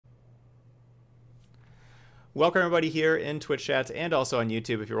Welcome everybody here in Twitch chat and also on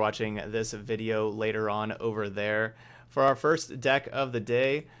YouTube if you're watching this video later on over there for our first deck of the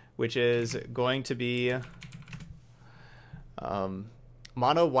day, which is going to be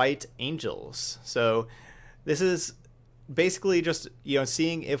Mono White Angels. So this is basically just,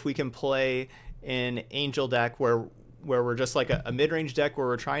 seeing if we can play an Angel deck where we're just like a mid-range deck where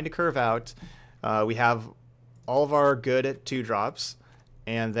we're trying to curve out. We have all of our good 2-drops.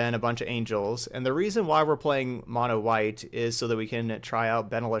 And then a bunch of Angels. And the reason why we're playing Mono White is so that we can try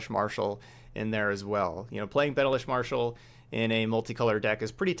out Benalish Marshall in there as well. Playing Benalish Marshall in a multicolor deck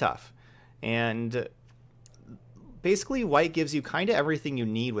is pretty tough. And basically, White gives you kind of everything you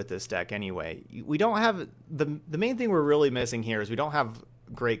need with this deck anyway. We don't have... The main thing we're really missing here is we don't have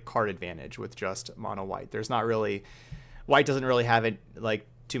great card advantage with just Mono White. There's not really... White doesn't really have it, like,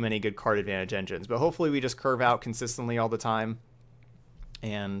 too many good card advantage engines. But hopefully we just curve out consistently all the time.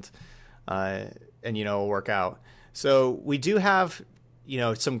 And it'll work out. So we do have,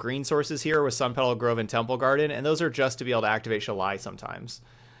 some green sources here with Sunpetal Grove and Temple Garden, and those are just to be able to activate Shalai sometimes.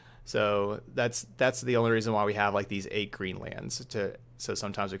 So that's the only reason why we have like these 8 green lands so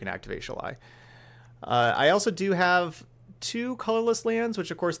sometimes we can activate Shalai. I also do have 2 colorless lands, which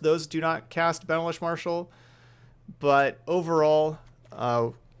of course those do not cast Benalish Marshall, but overall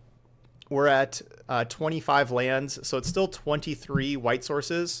we're at 25 lands, so it's still 23 white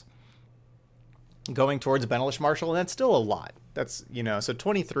sources going towards Benalish Marshall, and that's still a lot. That's, so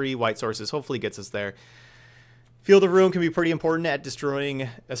 23 white sources hopefully gets us there. Field of Ruin can be pretty important at destroying,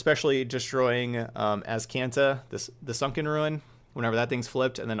 especially destroying Azcanta, the Sunken Ruin, whenever that thing's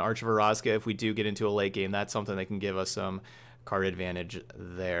flipped, and then Arch of Orazca, if we do get into a late game, that's something that can give us some card advantage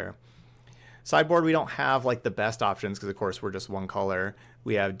there. Sideboard, we don't have like the best options because, of course, we're just one color.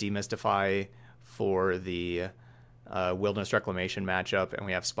 We have Demystify for the Wilderness Reclamation matchup, and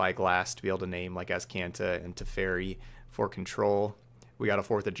we have Spyglass to be able to name like Azcanta and Teferi for control. We got a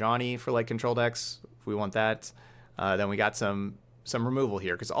 4th of Johnny for like control decks if we want that. Then we got some removal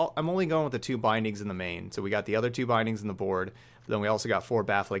here because I'm only going with the 2 bindings in the main. So we got the other 2 bindings in the board, but then we also got 4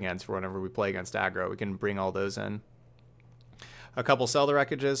 Baffling Ends for whenever we play against aggro. We can bring all those in. A couple Sell the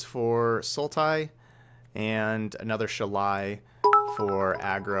Wreckages for Sultai, and another Shalai for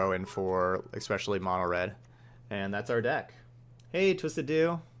aggro and for especially mono red. And that's our deck. Hey, Twisted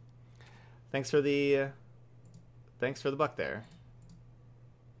Dew. Thanks for the buck there.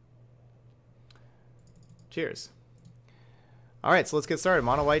 Cheers. All right, so let's get started.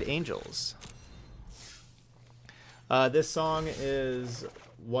 Mono White Angels. This song is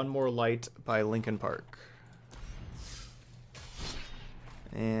One More Light by Linkin Park.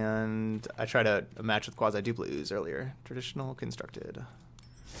 And I tried a match with Quasi-Duplo Ooze earlier. Traditional constructed.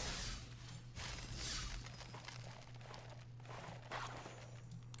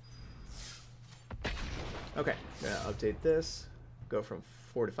 Okay, I'm going to update this. Go from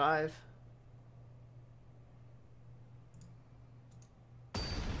 4 to 5.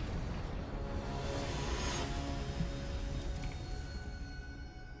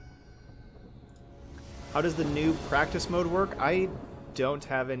 How does the new practice mode work? I don't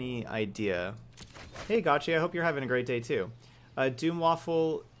have any idea. Hey Gotchi, I hope you're having a great day too. Doom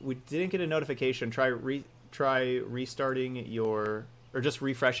Waffle, we didn't get a notification. Try restarting or just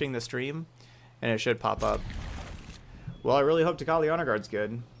refreshing the stream, and it should pop up. Well, I really hope Takali Honor Guard's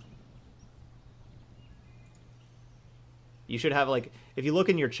good. You should have like, if you look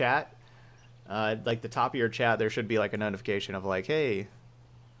in your chat, like the top of your chat, there should be like a notification of like, hey,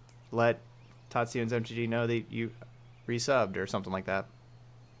 let Tatsuyan's MTG know that you resubbed or something like that.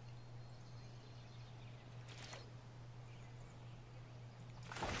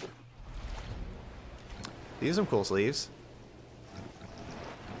 These are some cool sleeves.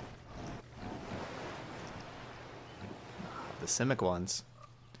 The Simic ones.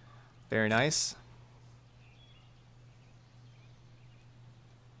 Very nice.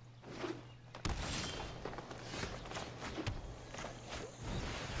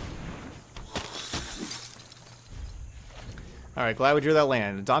 Alright, glad we drew that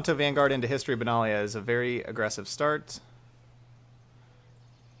land. Danto Vanguard into History Benalia is a very aggressive start.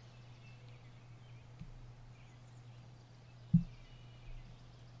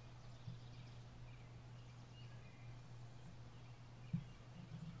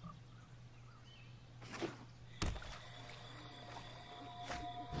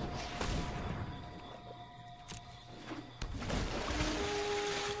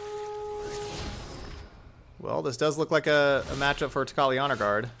 Well, this does look like a matchup for Takali Honor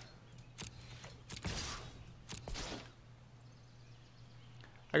Guard.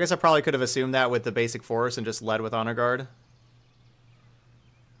 I guess I probably could have assumed that with the basic force and just led with Honor Guard.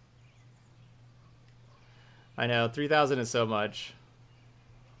 I know, 3,000 is so much.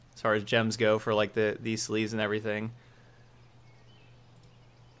 As far as gems go for like these sleeves and everything.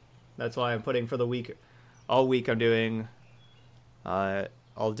 That's why I'm putting for the week, all week I'm doing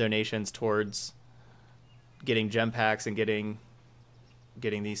all donations towards getting gem packs and getting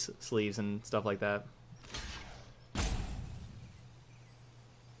these sleeves and stuff like that.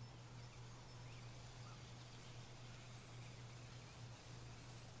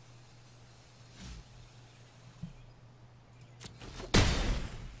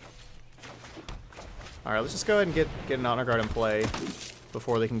 All right, let's just go ahead and get an honor guard in play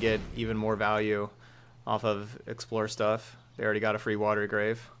before they can get even more value off of explore stuff. They already got a free water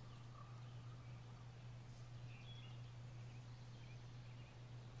grave.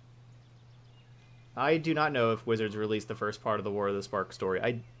 I do not know if Wizards released the first part of the War of the Spark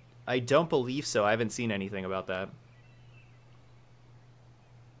story. I don't believe so. I haven't seen anything about that.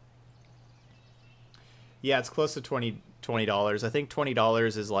 Yeah, it's close to $20. I think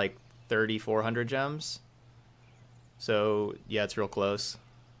 $20 is like 3,400 gems. So yeah, it's real close.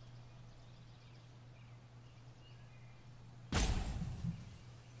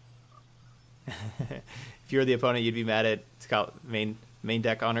 If you were the opponent, you'd be mad at main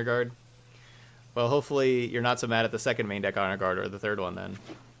deck honor guard. Well, hopefully you're not so mad at the second main deck honor guard or the third one then.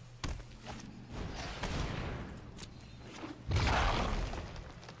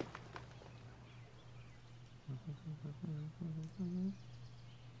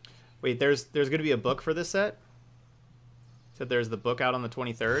 Wait, there's going to be a book for this set? So there's the book out on the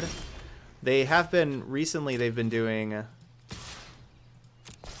 23rd. They have been recently. They've been doing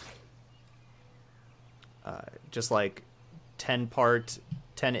just like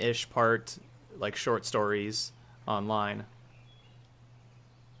 10-ish part like short stories online.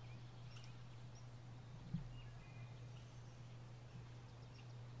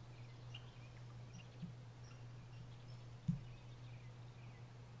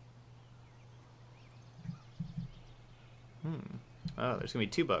 Oh, there's gonna be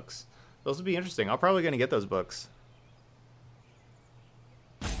 2 books. Those will be interesting. I'm probably gonna get those books.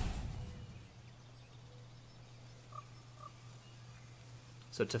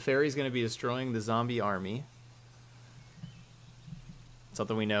 So Teferi's going to be destroying the zombie army.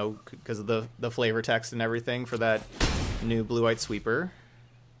 Something we know because of the flavor text and everything for that new blue-white sweeper.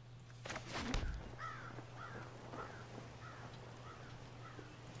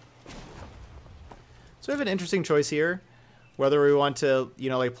 So we have an interesting choice here. Whether we want to, you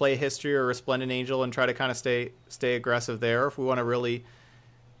know, like play History or Resplendent Angel and try to kind of stay aggressive there. Or if we want to really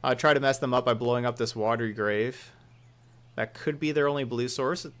try to mess them up by blowing up this Watery Grave. That could be their only blue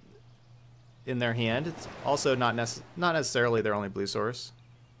source in their hand. It's also not necessarily their only blue source.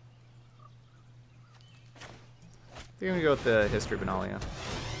 They're gonna go with the History Benalia.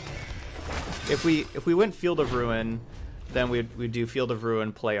 If we went Field of Ruin, then we'd do Field of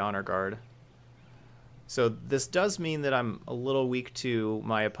Ruin, play Honor Guard. So this does mean that I'm a little weak to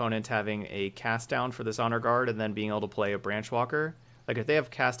my opponent having a cast down for this Honor Guard and then being able to play a Branch Walker. Like if they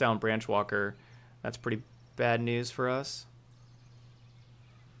have cast down Branch Walker, that's pretty bad news for us.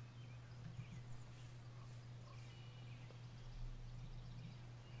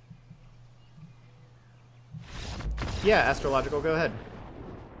 Yeah, Astrological, go ahead.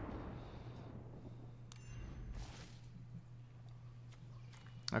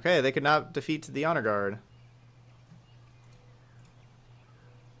 Okay, they could not defeat the Honor Guard.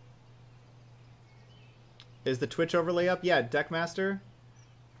 Is the Twitch overlay up? Yeah, Deckmaster.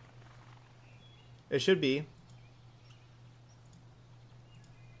 It should be.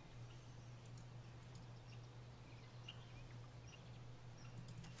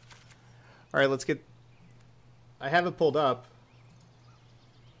 All right, let's get... I have it pulled up.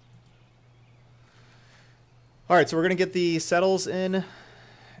 All right, so we're going to get the Settles in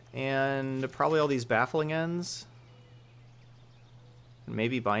and probably all these Baffling Ends. And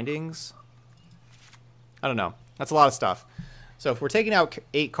maybe Bindings. I don't know. That's a lot of stuff. So if we're taking out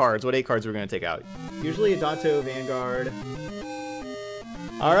 8 cards, what 8 cards are we going to take out? Usually a Danto Vanguard.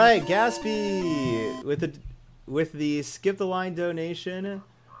 All right, Gaspy with the Skip the Line donation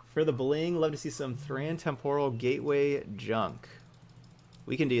for the bling. Love to see some Thran Temporal Gateway junk.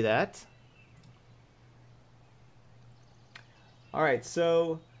 We can do that. All right,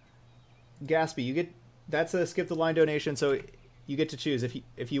 so Gaspy, you get that's a Skip the Line donation, so you get to choose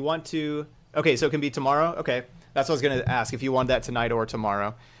if you want to. Okay, so it can be tomorrow. Okay, that's what I was gonna ask, if you want that tonight or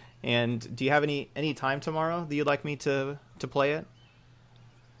tomorrow. And do you have any time tomorrow that you'd like me to play it?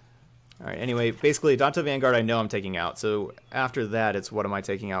 All right. Anyway, basically, Danto Vanguard I know I'm taking out. So after that, it's what am I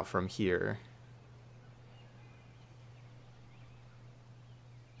taking out from here?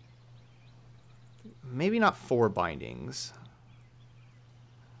 maybe not 4 bindings.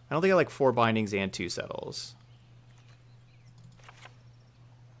 I don't think I like 4 bindings and 2 settles.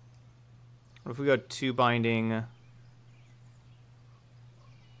 What if we go 2 binding?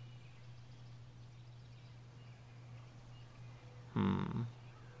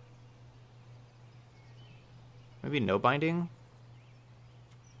 Maybe no binding?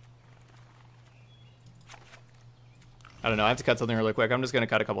 I don't know. I have to cut something really quick. I'm just going to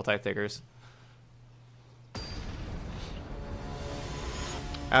cut a couple Tithe Takers.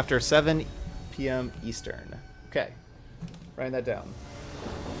 After 7 p.m. Eastern. Okay. Writing that down.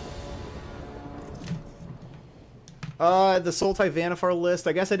 The Sultai Vannifar list.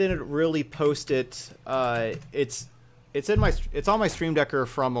 I guess I didn't really post it. It's on my Stream Decker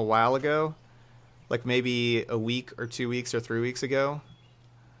from a while ago. Like maybe a week or 2 weeks or 3 weeks ago.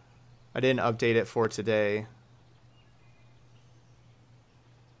 I didn't update it for today.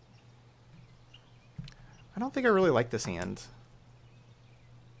 I don't think I really like this hand.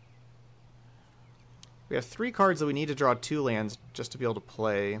 We have 3 cards that we need to draw 2 lands just to be able to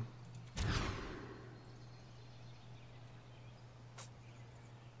play.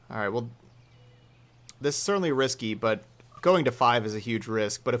 Alright, well, this is certainly risky, but going to 5 is a huge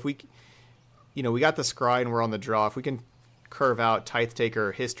risk. But if we, you know, we got the scry and we're on the draw. If we can curve out Tithe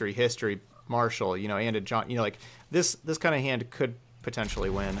Taker, History, Marshall, you know, and a John, you know, like this kind of hand could potentially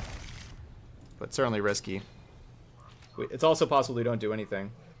win. But certainly risky. It's also possible we don't do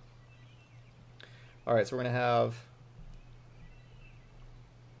anything. Alright, so we're going to have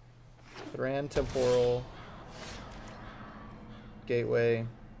Thran, Temporal, Gateway,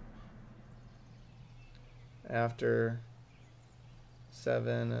 after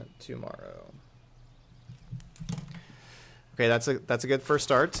 7 tomorrow. Okay, that's a good first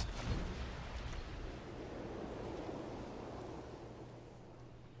start.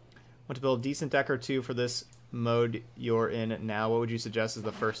 Want to build a decent deck or 2 for this mode you're in now? What would you suggest is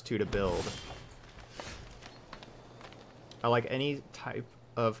the first 2 to build? I like any type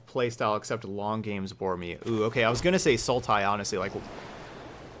of playstyle except long games bore me. Ooh, okay, I was gonna say Sultai, honestly. Like,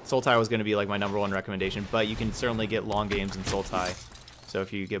 Sultai was gonna be like my #1 recommendation, but you can certainly get long games in Sultai. So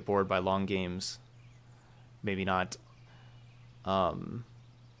if you get bored by long games, maybe not. I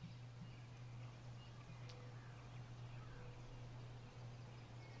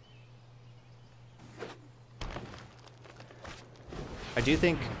do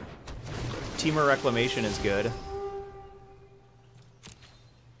think Temur Reclamation is good.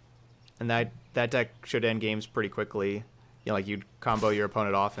 And that deck should end games pretty quickly. You know, like you'd combo your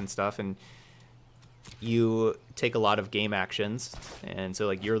opponent off and stuff, and you take a lot of game actions. And so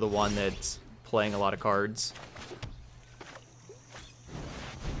like you're the one that's playing a lot of cards.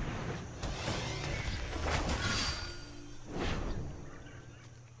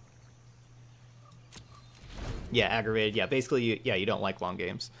 Yeah, aggravated. Yeah, basically, you don't like long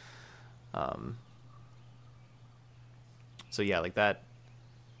games. So yeah, like that.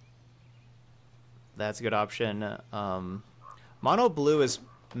 That's a good option. Mono blue is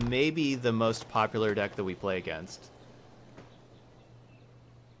maybe the most popular deck that we play against.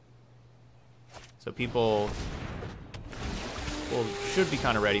 So people should be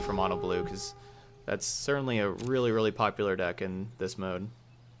kind of ready for mono blue because that's certainly a really, really popular deck in this mode.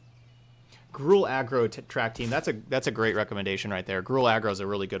 Gruul Aggro track team. That's a great recommendation right there. Gruul Aggro is a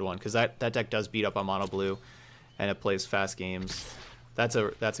really good one because that deck does beat up on mono blue, and it plays fast games. That's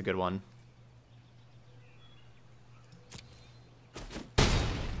a good one.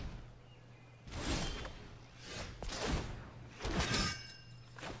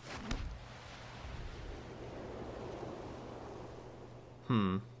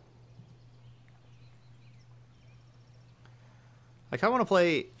 I kind of want to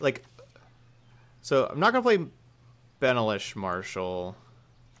play, like, so I'm not going to play Benelish Marshall,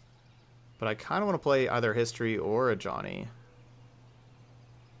 but I kind of want to play either History or a Johnny.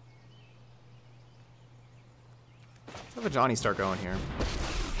 Let's have a Johnny start going here.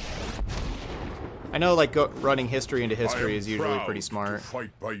 I know, like, running History into History is usually pretty smart. To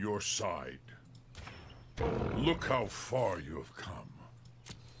fight by your side. Look how far you have come.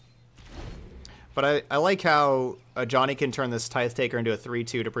 But I like how Johnny can turn this Tithe Taker into a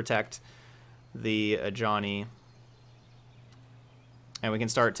 3/2 to protect the Johnny. And we can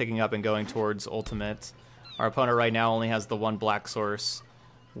start ticking up and going towards Ultimate. Our opponent right now only has the 1 black source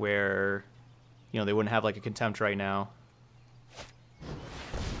where, you know, they wouldn't have like a Contempt right now.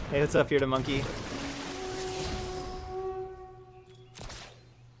 Hey, what's up, Fear Monkey?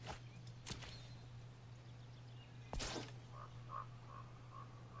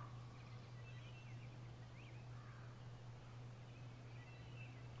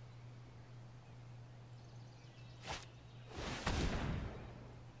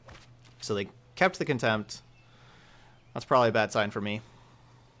 so they kept the contempt. That's probably a bad sign for me.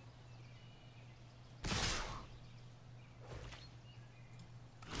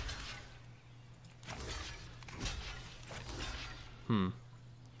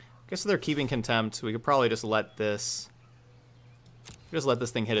 Guess they're keeping contempt. We could probably just let this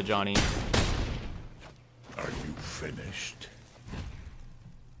thing hit a Johnny. Are you finished?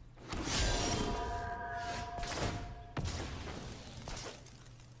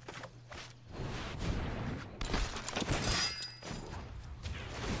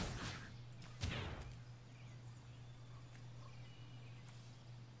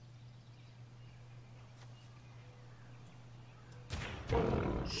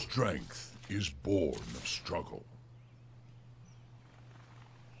 Strength is born of struggle.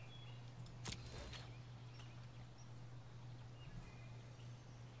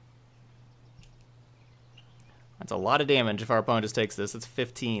 That's a lot of damage if our opponent just takes this. It's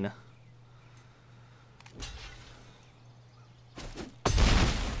 15.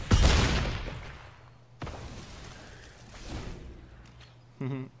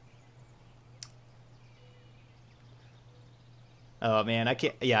 Oh man, I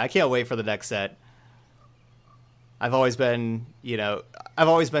can't wait for the next set. I've always been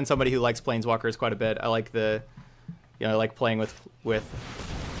somebody who likes planeswalkers quite a bit. I like I like playing with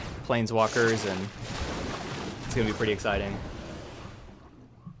planeswalkers, and it's gonna be pretty exciting.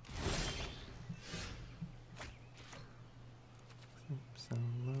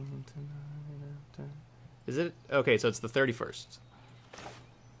 Is it okay? So it's the 31st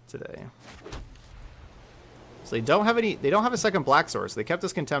today. So they don't have a second black source. They kept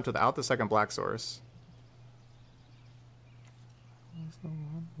this contempt without the second black source.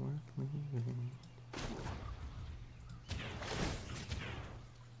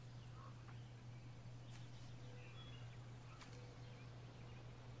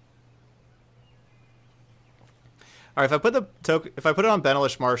 All right, if I put it on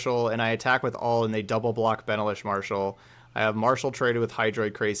Benelish Marshall and I attack with all and they double block Benelish Marshall, I have Marshall traded with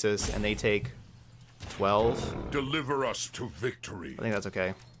Hydroid Krasis and they take 12. Deliver us to victory. I think that's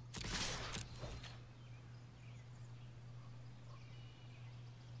okay.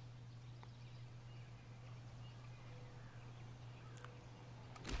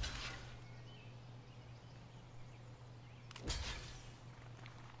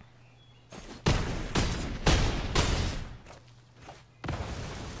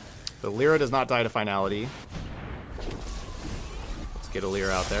 The Lyra does not die to finality. Let's get a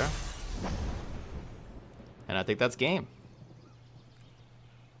Lyra out there. And I think that's game.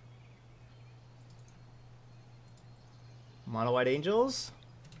 Mono White Angels.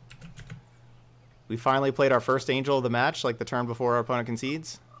 We finally played our first Angel of the match, like the turn before our opponent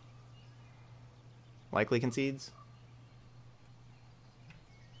concedes. Likely concedes.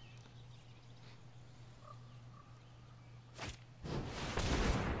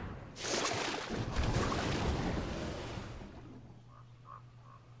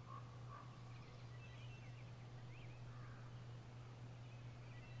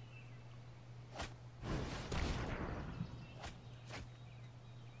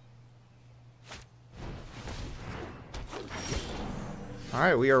 All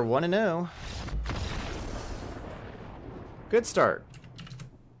right, we are 1-0. Good start.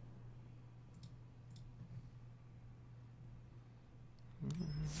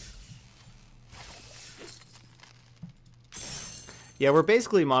 Yeah, we're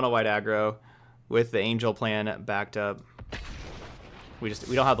basically mono white aggro with the Angel plan backed up. We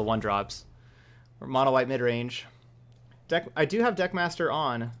don't have the 1-drops. We're mono white mid range. I do have Deckmaster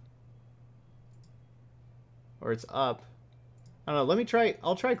on, or it's up. I don't know. Let me try.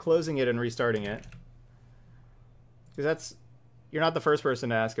 I'll try closing it and restarting it, because you're not the first person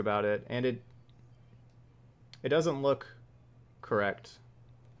to ask about it, and it doesn't look correct.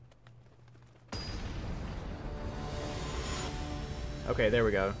 Okay, there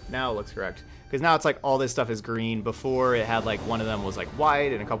we go. Now it looks correct, because now it's like all this stuff is green. Before it had like one of them was like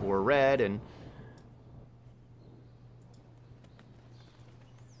white and a couple were red, and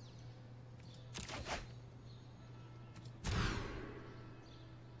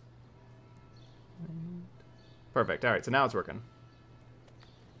perfect. All right, so now it's working.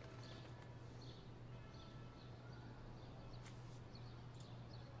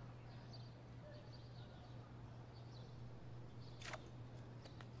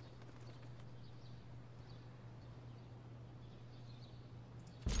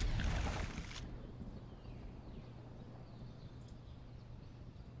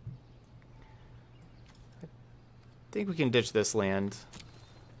 I think we can ditch this land.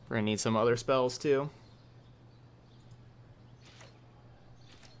 We're gonna need some other spells too.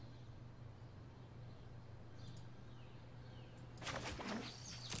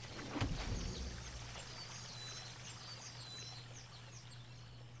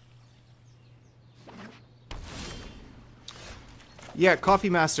 Yeah, Coffee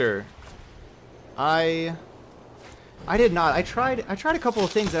Master. I did not. I tried a couple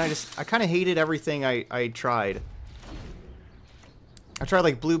of things and I kind of hated everything I tried. I tried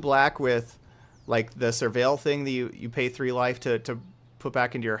like blue black with like the surveil thing that you pay 3 life to put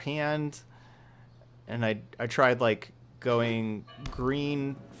back into your hand. And I tried like going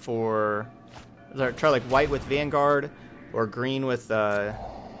green for try like white with Vanguard or green with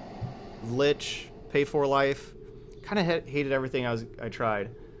Lich, pay 4 life. Kind of hated everything I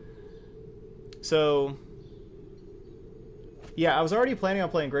tried. So yeah, I was already planning on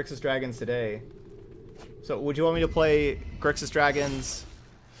playing Grixis Dragons today. So would you want me to play Grixis Dragons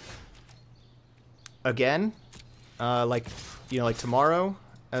again? Like, you know, like tomorrow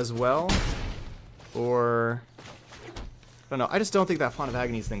as well? Or I don't know. I just don't think that Font of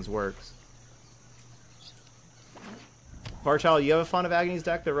Agonies things works. Varchal, you have a Font of Agonies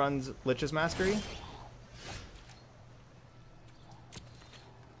deck that runs Lich's Mastery?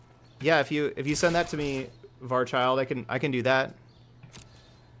 Yeah, if you send that to me, Varchild, I can do that.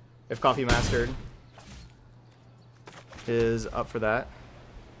 If Coffee Mastered is up for that.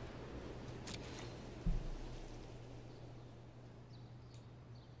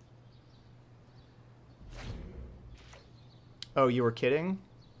 Oh, you were kidding?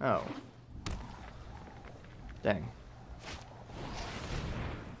 Oh. Dang.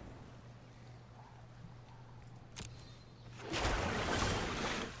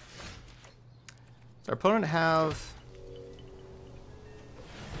 Does our opponent have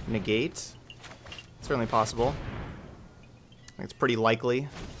negate? Certainly possible. I think it's pretty likely.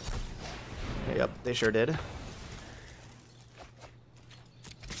 Yep, they sure did.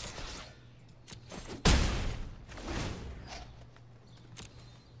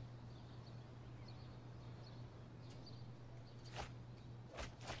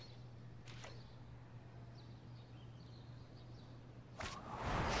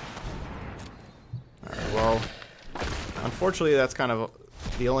 Well, unfortunately, that's kind of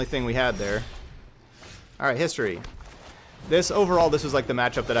the only thing we had there. All right, history. Overall, this was like the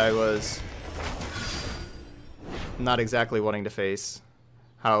matchup that I was not exactly wanting to face.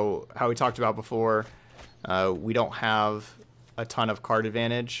 How we talked about before, we don't have a ton of card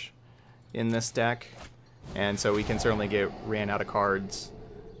advantage in this deck, and so we can certainly get ran out of cards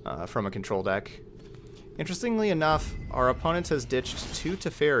from a control deck. Interestingly enough, our opponent has ditched 2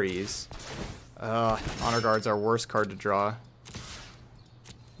 Teferis. Honor Guard's our worst card to draw. At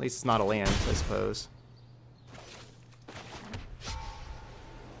least it's not a land, I suppose.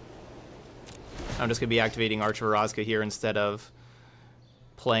 I'm just going to be activating Arch of Orazca here instead of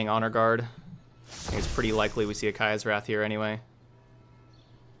playing Honor Guard. I think it's pretty likely we see a Kaya's Wrath here anyway.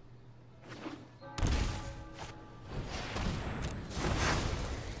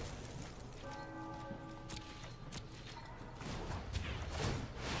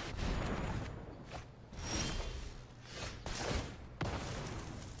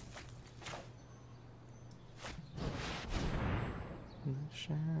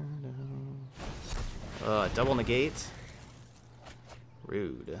 Double negate.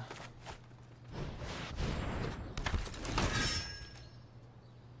 Rude.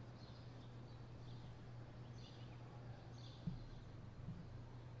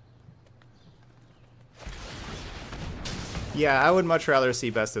 Yeah, I would much rather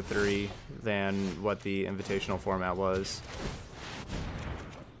see best of 3 than what the invitational format was.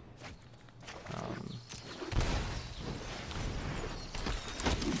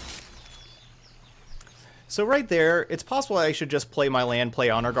 So right there, it's possible I should just play my land, play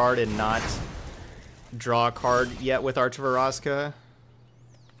Honor Guard, and not draw a card yet with Arch of Orazca.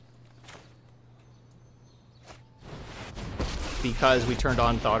 Because we turned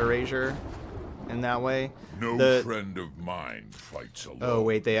on Thought Erasure in that way. No friend of mine fights alone. Oh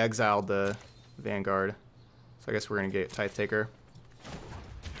wait, they exiled the Vanguard. So I guess we're going to get Tithe Taker.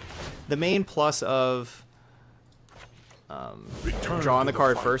 The main plus of drawing the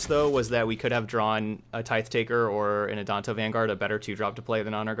card first, though, was that we could have drawn a Tithe Taker or an Adanto Vanguard, a better 2-drop to play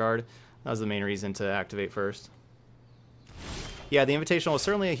than Honor Guard. That was the main reason to activate first. Yeah, the Invitational was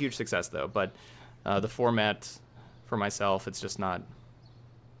certainly a huge success, though, but the format for myself, it's just not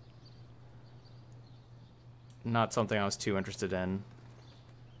something I was too interested in.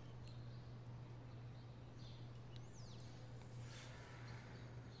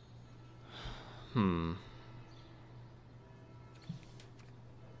 So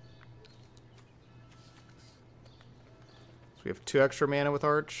we have 2 extra mana with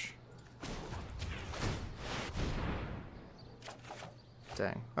Arch.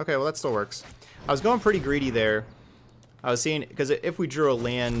 Dang. Okay, well that still works. I was going pretty greedy there. I was seeing, because if we drew a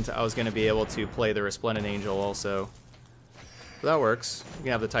land, I was going to be able to play the Resplendent Angel also. So that works. We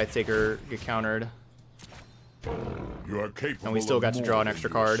can have the Tithe Taker get countered. You are capable. And we still got to draw an more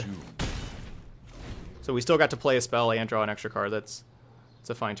extra than you card. assume. So we still got to play a spell and draw an extra card. It's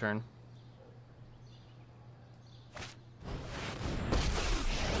a fine turn.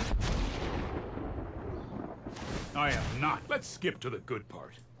 I am not. Let's skip to the good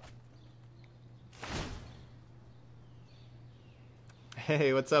part.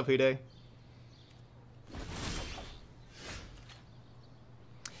 Hey, what's up, Hude?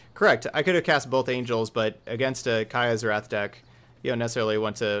 Correct. I could have cast both Angels, but against a Kaya's Wrath deck, you don't necessarily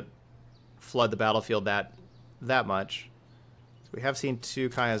want to flood the battlefield that much. So we have seen 2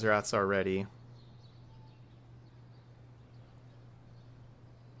 Kaya's Wraths already.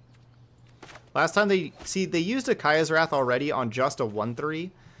 Last time they used a Kaya's Wrath already on just a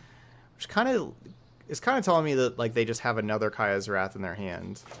 1/3, which is kind of telling me that like they just have another Kaya's Wrath in their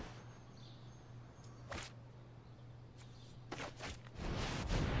hand.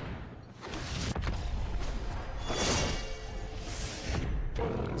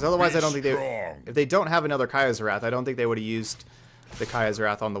 Because otherwise, I don't think if they don't have another Kaya's Wrath, I don't think they would have used the Kaya's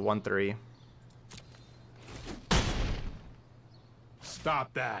Wrath on the 1/3.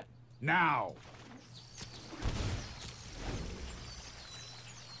 Stop that. Now.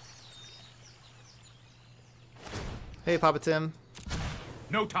 Hey, Papa Tim.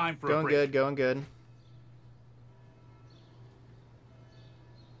 No time for a Going break. good, going good.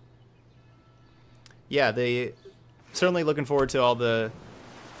 Yeah, they certainly looking forward to all the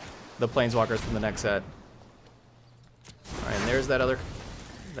planeswalkers from the next set. All right, and there's that other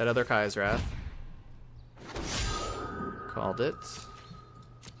Kaya's Wrath. Called it.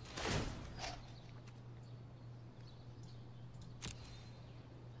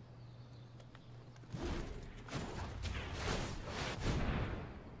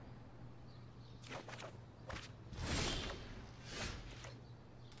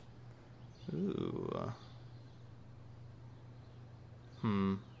 Ooh.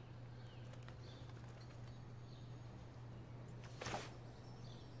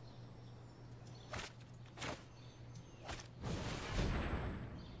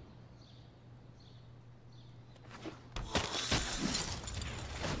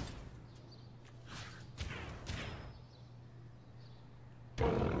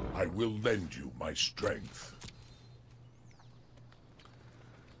 I will lend you my strength.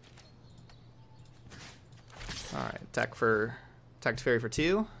 All right, attack to fairy for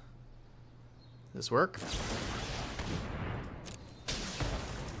 2. This work?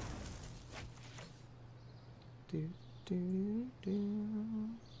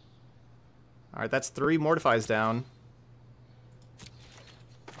 All right, that's 3 Mortifies down.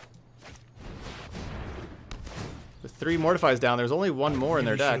 With 3 Mortifies down, there's only 1 more in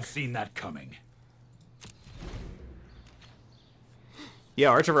their You should deck. have seen that coming. Yeah,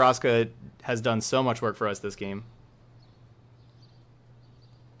 Arch of Vraska has done so much work for us this game.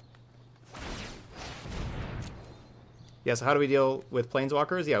 Yeah, so how do we deal with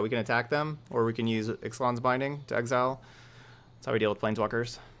Planeswalkers? Yeah, we can attack them, or we can use Ixalan's Binding to exile. That's how we deal with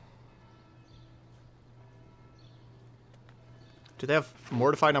Planeswalkers. Do they have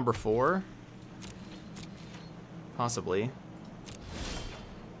Mortify number 4? Possibly.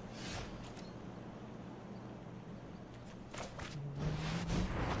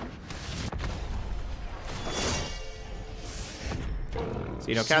 So,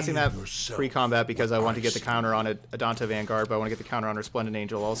 you know, casting that pre-combat because I want to get the counter on Adanta Vanguard, but I want to get the counter on Resplendent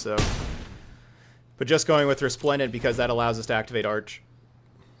Angel also. But just going with Resplendent because that allows us to activate Arch.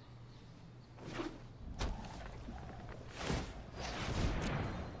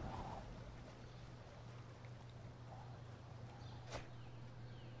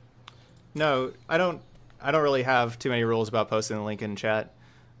 No, I don't really have too many rules about posting the link in chat,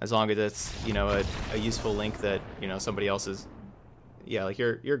 as long as it's, you know, a useful link that, you know, somebody else is. Yeah, like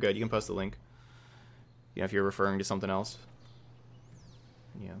you're good. You can post the link. You know, if you're referring to something else.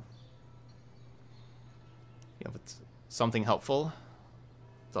 Yeah. Yeah, if it's something helpful,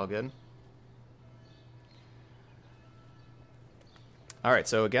 it's all good. All right,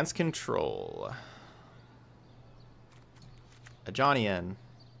 so against control, a Johnny in,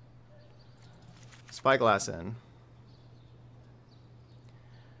 Spyglass in.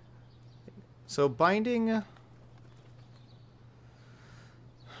 So binding.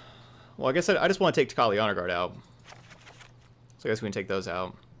 Well, I guess I just want to take Takali Honor Guard out. So I guess we can take those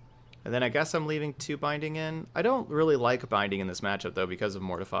out. And then I guess I'm leaving 2 binding in. I don't really like binding in this matchup, though, because of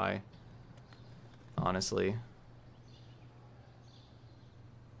Mortify. Honestly.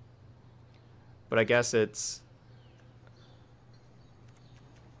 But I guess it's...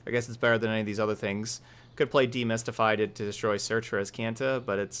 I guess it's better than any of these other things. Could play Demystify to destroy Search for Azcanta,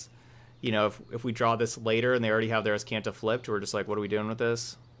 but it's, you know, if we draw this later and they already have their Azcanta flipped, we're just like, what are we doing with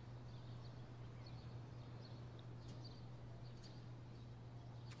this?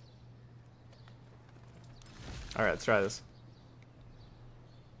 Alright, let's try this.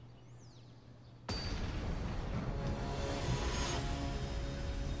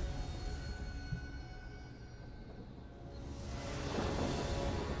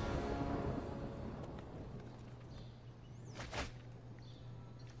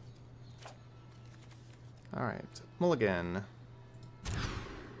 Alright, mulligan.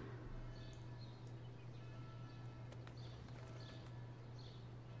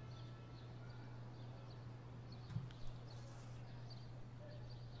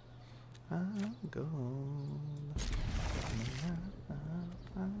 Gold.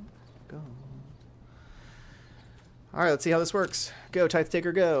 Gold. Alright, let's see how this works. Go, Tithe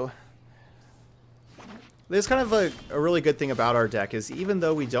Taker, go. There's kind of a really good thing about our deck is even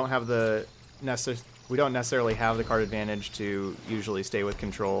though we don't have the we don't necessarily have the card advantage to usually stay with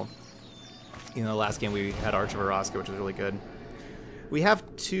control. You know, last game we had Arch of Araska, which was really good. We have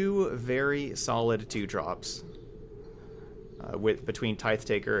two very solid 2-drops between Tithe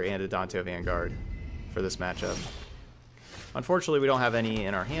Taker and Adante Vanguard for this matchup. Unfortunately, we don't have any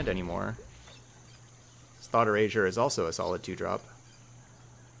in our hand anymore. Thought Erasure is also a solid 2-drop,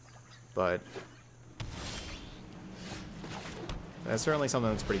 but that's certainly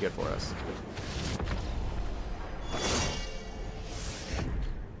something that's pretty good for us.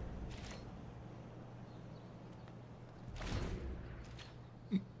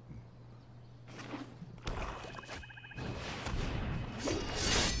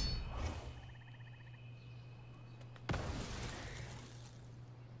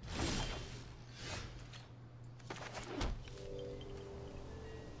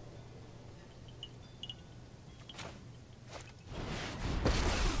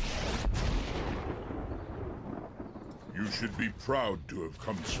 You should be proud to have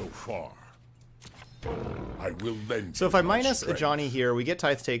come so far. I will lend So you if I my minus strength. Ajani here, we get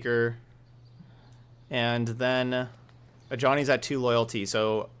Tithe Taker, and then Ajani's at 2 loyalty,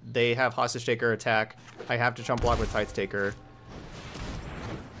 so they have Hostage Taker attack. I have to chump block with Tithe Taker.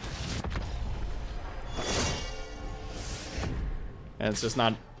 And it's just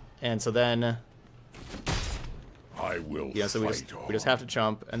not... And so then... I will Yeah, so we fight just have to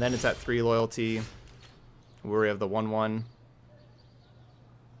chump, and then it's at 3 loyalty, where we have the 1/1.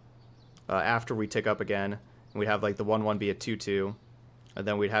 After we tick up again, and we'd have like the 1/1 be a 2/2, and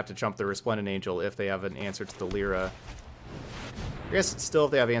then we'd have to chump the Resplendent Angel if they have an answer to the Lyra. I guess still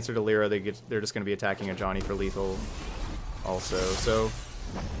if they have answer to Lyra, they're just going to be attacking a Johnny for lethal also, so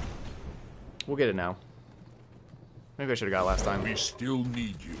we'll get it now. Maybe I should have got it last time. We still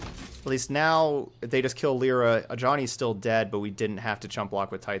need you. At least now, if they just kill Lyra, Ajani's still dead, but we didn't have to chump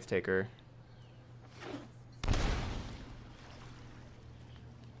block with Tithe Taker.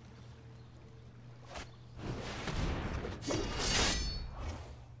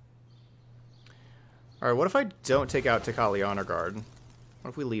 Alright, what if I don't take out Takali Honor Guard? What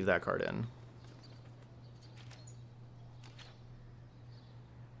if we leave that card in?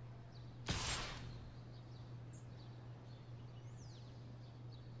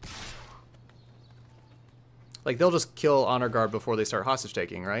 Like, they'll just kill Honor Guard before they start hostage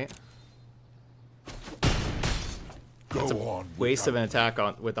taking, right? Go on. Waste of an attack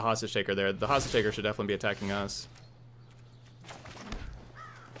with the hostage taker there. The hostage taker should definitely be attacking us.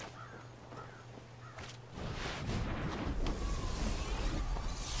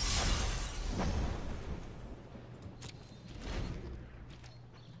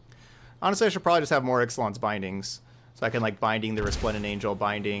 Honestly, I should probably just have more Ixalan's bindings. So I can, like, binding the Resplendent Angel,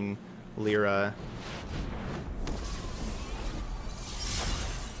 binding Lyra.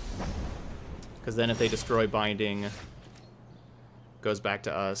 Because then if they destroy binding, it goes back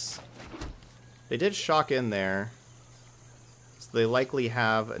to us. They did shock in there. So they likely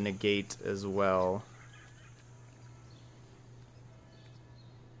have a negate as well.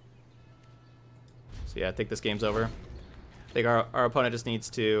 So yeah, I think this game's over. I think our opponent just needs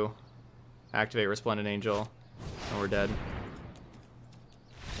to activate Resplendent Angel, and we're dead.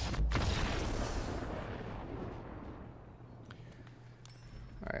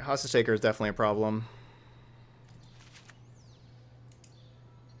 Alright, Hostage Taker is definitely a problem.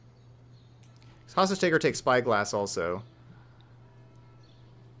 Hostage Taker takes Spyglass also.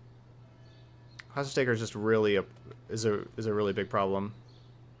 Hostage Taker is just really is a really big problem.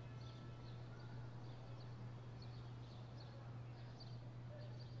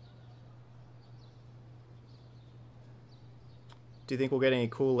 Do you think we'll get any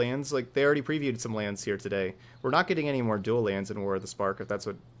cool lands? Like, they already previewed some lands here today. We're not getting any more dual lands in War of the Spark, if that's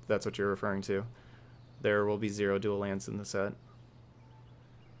what you're referring to. There will be 0 dual lands in the set.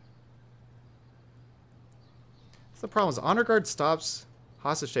 The problem is Honor Guard stops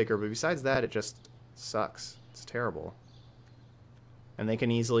Hostage Taker, but besides that, it just sucks. It's terrible. And they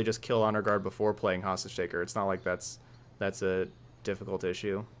can easily just kill Honor Guard before playing Hostage Taker. It's not like that's a difficult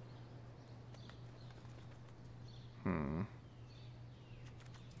issue.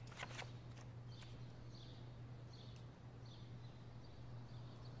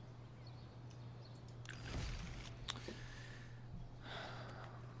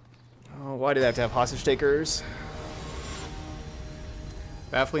 Oh, why do they have to have Hostage Takers?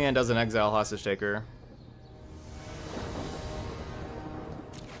 Baflean doesn't exile Hostage Taker.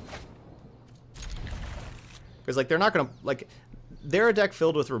 Because, like, they're not going to, like, they're a deck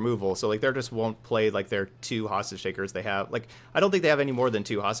filled with removal, so, like, they just won't play, like, their 2 Hostage Takers they have. Like, I don't think they have any more than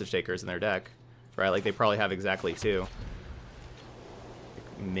 2 Hostage Takers in their deck, right? Like, they probably have exactly 2.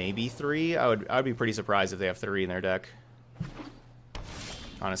 Maybe 3? I would be pretty surprised if they have 3 in their deck.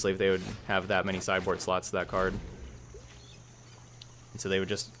 Honestly, if they would have that many sideboard slots to that card. And so they would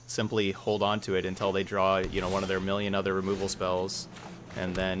just simply hold on to it until they draw, you know, one of their million other removal spells,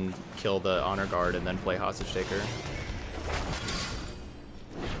 and then kill the Honor Guard and then play Hostage Taker.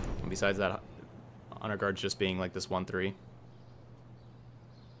 And besides that, Honor Guard's just being like this 1/3.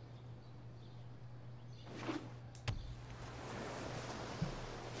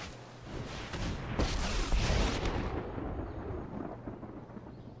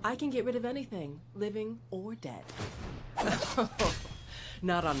 I can get rid of anything, living or dead.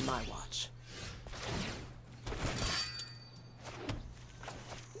 Not on my watch.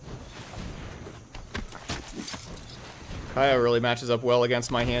 Kaya really matches up well against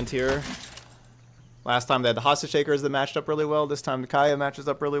my hand here. Last time they had the Hostage Takers that matched up really well. This time the Kaya matches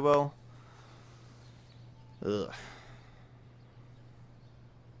up really well. Ugh.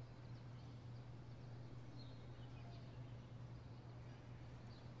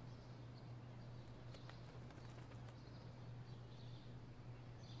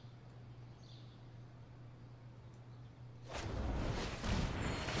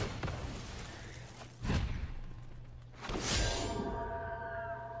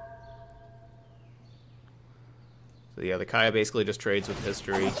 So yeah, the Kaya basically just trades with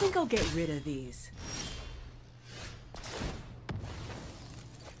history. I think I'll get rid of these. Do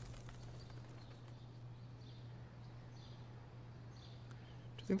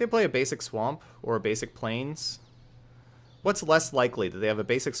you think they play a basic Swamp or a basic Plains? What's less likely? Do they have a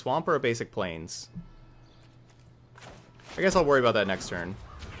basic Swamp or a basic Plains? I guess I'll worry about that next turn.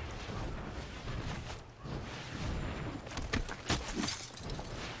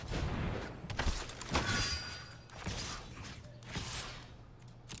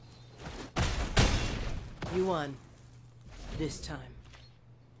 You won. This time.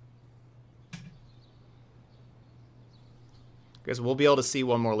 Guess we'll be able to see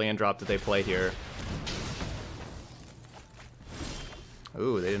one more land drop that they play here.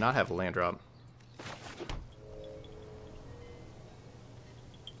 Ooh, they did not have a land drop.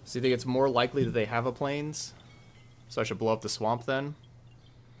 So you think it's more likely that they have a Plains? So I should blow up the Swamp then?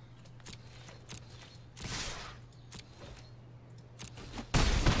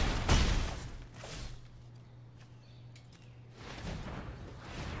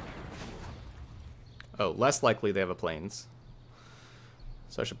 Oh, less likely they have a Plains.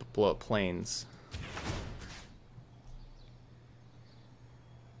 So I should blow up Plains.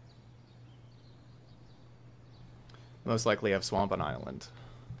 Most likely have Swamp on Island.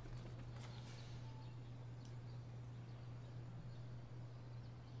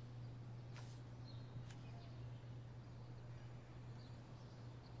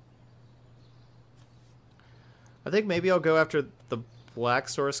 I think maybe I'll go after the Black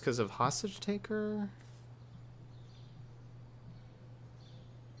Source because of Hostage Taker.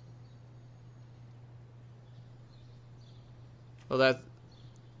 Well, that...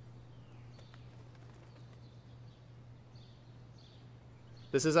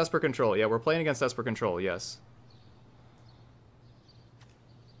 This is Esper Control. Yeah, we're playing against Esper Control, yes.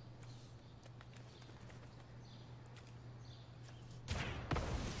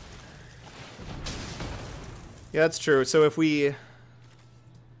 Yeah, that's true. So if we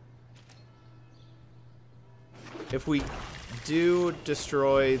do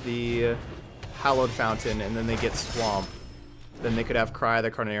destroy the Hallowed Fountain and then they get Swamp, then they could have Cry the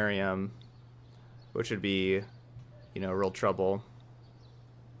Carnarium, which would be, you know, real trouble.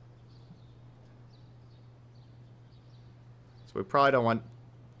 So we probably don't want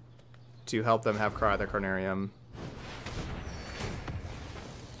to help them have Cry the Carnarium.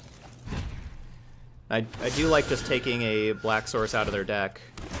 I do like just taking a black source out of their deck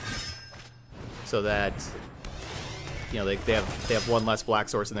so that, you know, they have one less black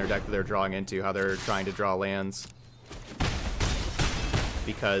source in their deck that they're drawing into, how they're trying to draw lands.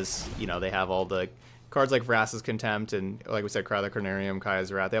 Because, you know, they have all the cards like Vraska's Contempt and, like we said, Cry the Carnarium,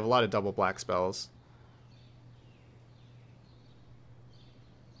 Kaya's Wrath. They have a lot of double black spells.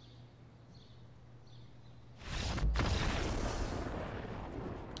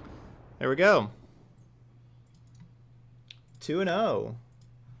 There we go. 2-0.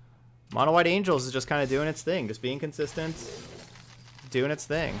 Mono White Angels is just kind of doing its thing, just being consistent, doing its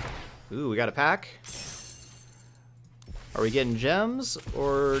thing. Ooh, we got a pack. Are we getting gems,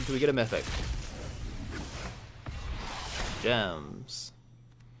 or do we get a mythic? Gems.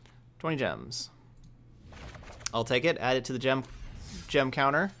 20 gems. I'll take it, add it to the gem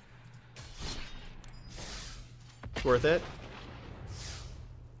counter. It's worth it.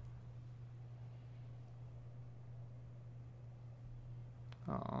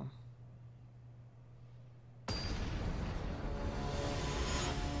 Oh.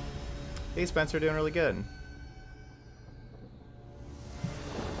 Hey, Spencer, doing really good.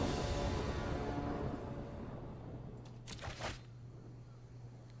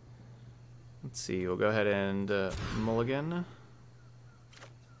 Let's see, we'll go ahead and mulligan.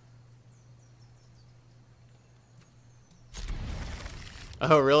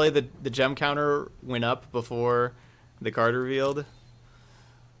 Oh, really? The gem counter went up before the card revealed?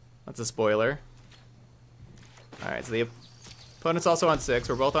 That's a spoiler. Alright, so the opponent's also on 6.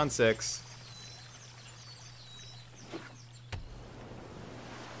 We're both on 6.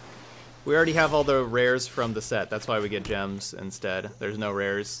 We already have all the rares from the set. That's why we get gems instead. There's no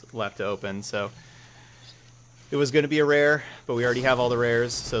rares left to open, so it was going to be a rare, but we already have all the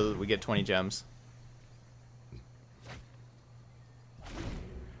rares, so we get 20 gems.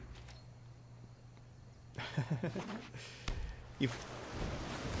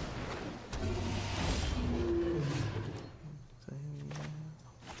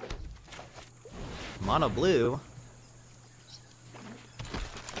 Mono blue.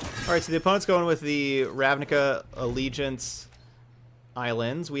 Alright, so the opponent's going with the Ravnica Allegiance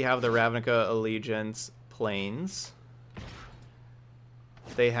Islands. We have the Ravnica Allegiance Plains.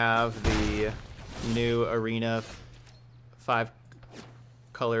 They have the new Arena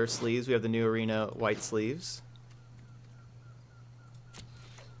 5-color sleeves. We have the new Arena white sleeves.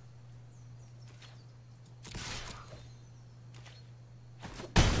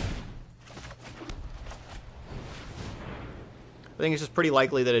 I think it's just pretty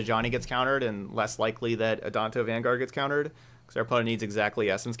likely that a Johnny gets countered and less likely that a Danto Vanguard gets countered, because our opponent needs exactly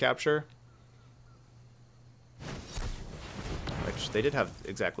Essence Capture. Which, they did have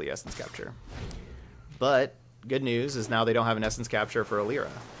exactly Essence Capture. But, good news is now they don't have an Essence Capture for Alira.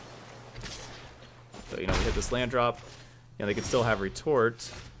 So, you know, we hit this land drop. You know, they could still have Retort.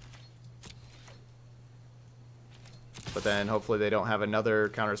 But then, hopefully they don't have another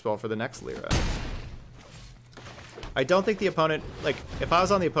counterspell for the next Lyra. I don't think the opponent, like, if I was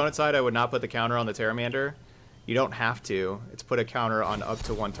on the opponent's side, I would not put the counter on the Pteramander. You don't have to. It's put a counter on up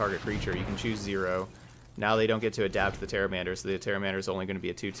to 1 target creature. You can choose 0. Now they don't get to adapt to the Pteramander, so the Pteramander is only going to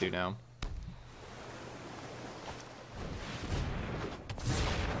be a 2/2 now.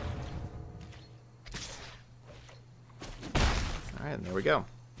 Alright, and there we go.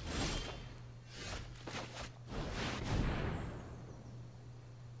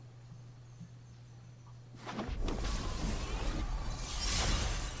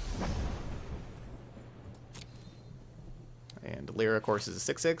 And Lyra, of course, is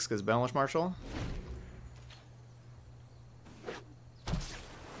a 6/6 because Boundless Marshal.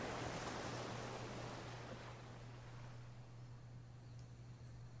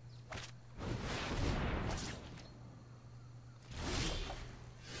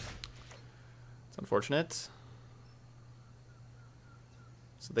 It's unfortunate.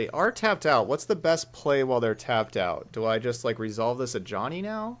 So they are tapped out. What's the best play while they're tapped out? Do I just, like, resolve this at Johnny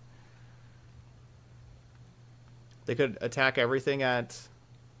now? They could attack everything at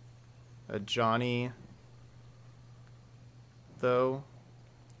a Johnny, though,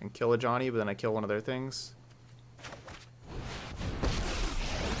 and kill a Johnny, but then I kill one of their things.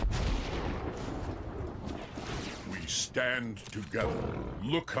 We stand together.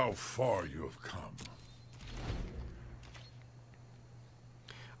 Look how far you have come.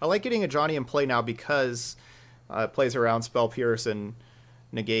 I like getting a Johnny in play now because it plays around Spell Pierce and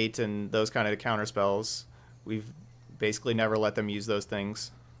Negate and those kind of counter spells. We've basically never let them use those things.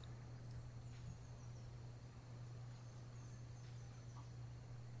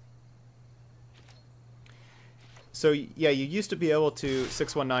 So yeah, you used to be able to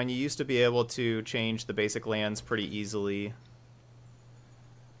 619. You used to be able to change the basic lands pretty easily.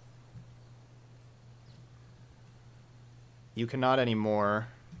 You cannot anymore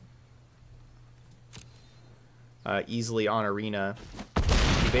easily on Arena.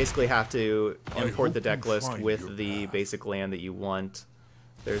 You basically have to import the deck list with the basic land that you want.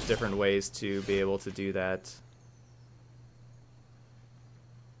 There's different ways to be able to do that.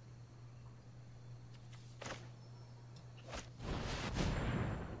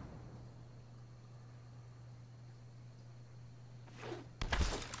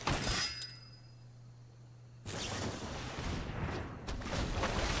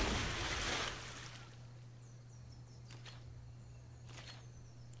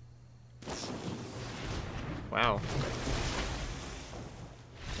 Wow.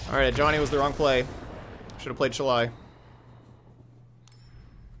 Alright, Johnny was the wrong play. Should have played Shalai.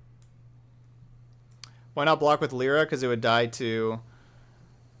 Why not block with Lyra? Because it would die to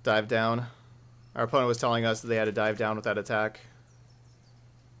dive down. Our opponent was telling us that they had to dive down with that attack.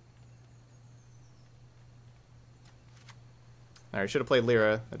 Alright, should have played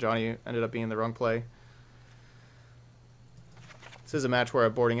Lyra. Johnny ended up being the wrong play. This is a match where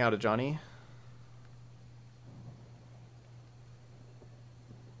I'm boarding out a Johnny.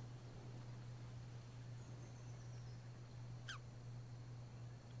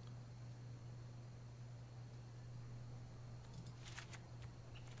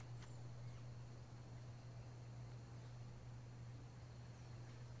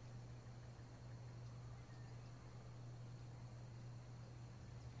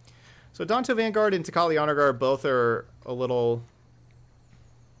 So Danto Vanguard and Takali Honor Guard both are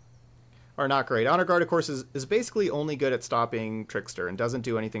not great. Honor Guard, of course, is basically only good at stopping Trickster and doesn't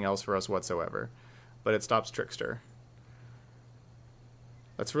do anything else for us whatsoever. But it stops Trickster.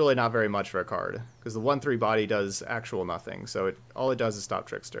 That's really not very much for a card, because the 1/3 body does actual nothing, so all it does is stop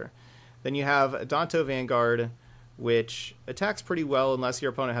Trickster. Then you have Danto Vanguard, which attacks pretty well unless your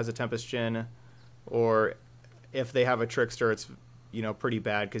opponent has a Tempest Djinn, or if they have a Trickster, it's pretty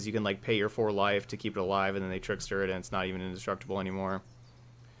bad because you can like pay your 4 life to keep it alive, and then they Trickster it, and it's not even indestructible anymore.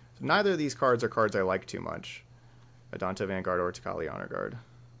 So neither of these cards are cards I like too much. A Danto Vanguard or Takali Honor Guard.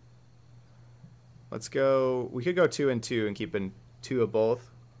 Let's go. We could go 2 and 2 and keep in 2 of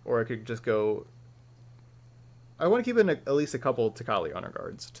both, or I could just go. I want to keep in at least a couple Takali Honor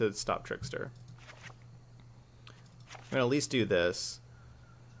Guards to stop Trickster. I'm gonna at least do this.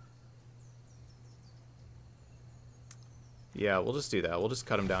 Yeah, we'll just do that. We'll just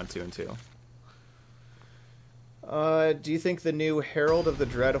cut him down 2 and 2. Do you think the new Herald of the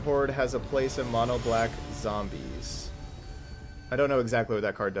Dread Horde has a place in mono black zombies? I don't know exactly what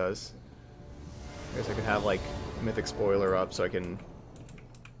that card does. I guess I could have like Mythic Spoiler up so I can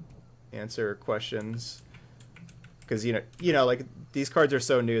answer questions. Because like these cards are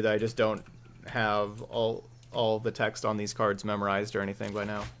so new that I just don't have all the text on these cards memorized or anything by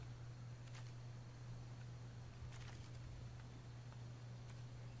now.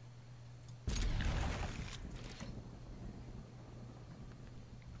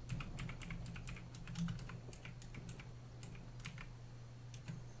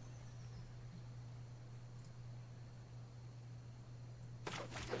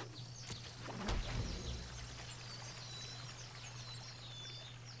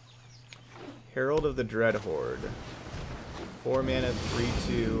 Herald of the Dread Horde. 4 mana,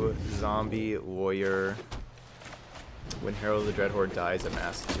 3/2, zombie, warrior. When Herald of the Dread Horde dies,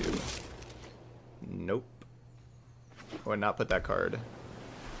 amass 2. Nope. I would not put that card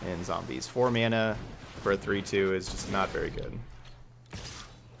in zombies. 4 mana for a 3/2 is just not very good.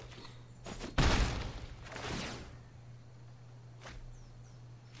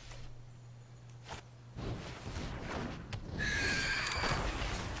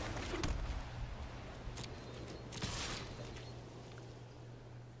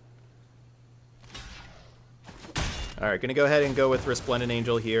 Alright, gonna go ahead and go with Resplendent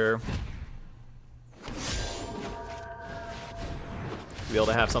Angel here. Be able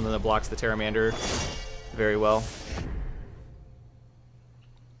to have something that blocks the Pteramander very well.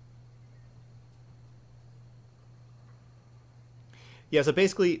 Yeah, so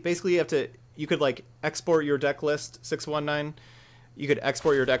basically you could like export your deck list 619. You could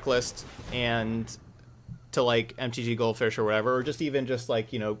export your deck list and to like MTG Goldfish or whatever, or just even just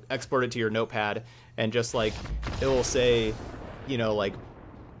like, export it to your notepad and just like it will say,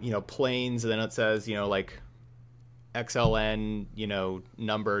 planes, and then it says, like XLN,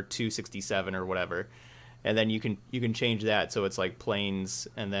 number 267 or whatever. And then you can change that so it's like planes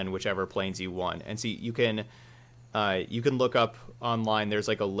and then whichever planes you want. And so you can look up online, there's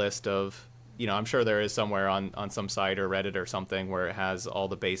like a list of you know, I'm sure there is somewhere on some site or Reddit or something where it has all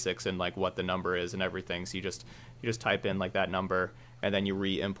the basics and like what the number is and everything. So you just type in like that number, and then you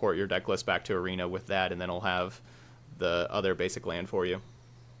re-import your deck list back to Arena with that, and then it'll have the other basic land for you.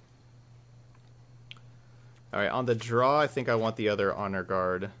 All right, on the draw, I think I want the other Honor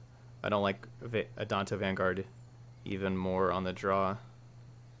Guard. I don't like Adanta Vanguard even more on the draw.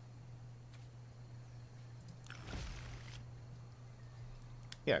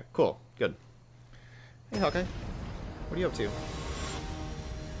 Yeah, cool. Good. Hey, Hawkeye. What are you up to?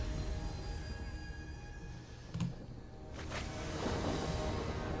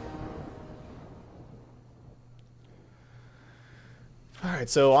 Alright,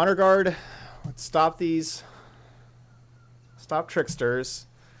 so Honor Guard. Let's stop these. Stop Tricksters.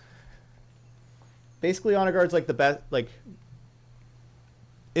 Basically, Honor Guard's like the best. Like,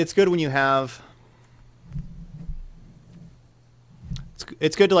 it's good when you have.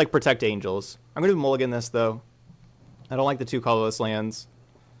 It's good to like protect Angels. I'm gonna mulligan this though. I don't like the 2 colorless lands.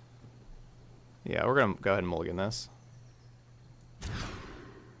 Yeah, we're gonna go ahead and mulligan this.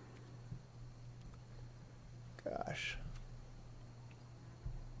 Gosh.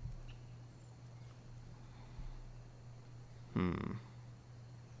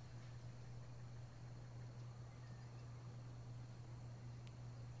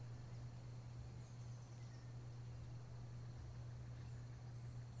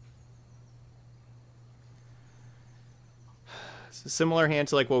 It's a similar hand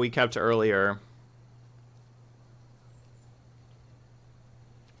to like what we kept earlier.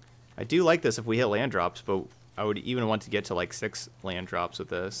 I do like this if we hit land drops, but I would even want to get to like 6 land drops with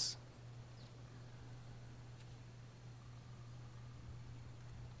this.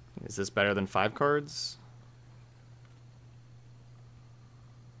 Is this better than 5 cards?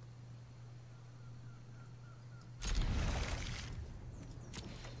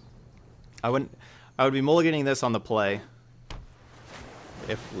 I would be mulliganing this on the play.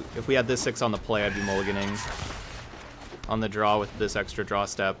 If we had this 6 on the play, I'd be mulliganing on the draw with this extra draw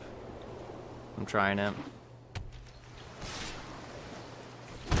step. I'm trying it.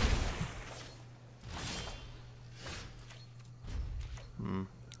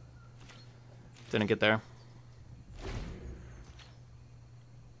 Didn't get there.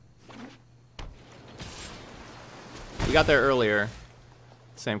 We got there earlier.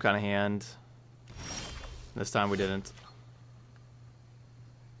 Same kind of hand. This time we didn't.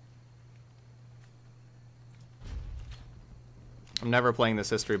 I'm never playing this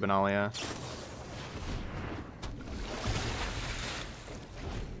History Benalia.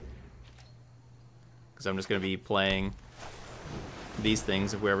 Because I'm just going to be playing these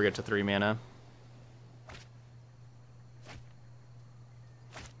things if we ever get to 3 mana.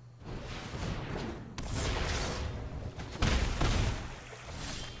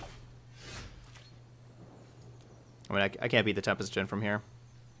 I mean, I can't beat the Tempest Djinn from here.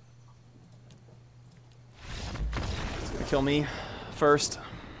 It's going to kill me first.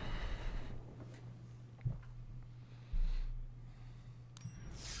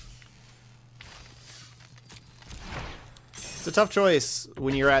 It's a tough choice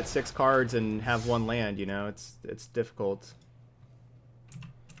when you're at 6 cards and have 1 land, you know? It's difficult.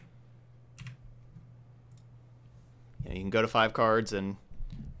 You know, you can go to 5 cards and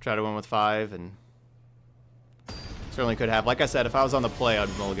try to win with 5, and certainly could have. Like I said, if I was on the play, I'd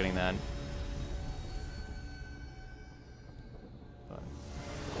be mulliganing that. But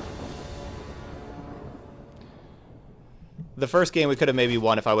the first game we could have maybe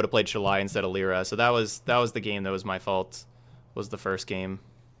won if I would have played Shalai instead of Lyra. So that was the game that was my fault. Was the first game.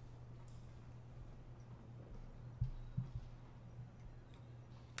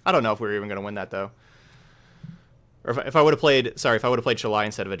 I don't know if we were even going to win that though. Or if I would have played, sorry, if I would have played Shalai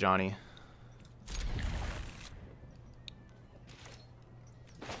instead of Ajani.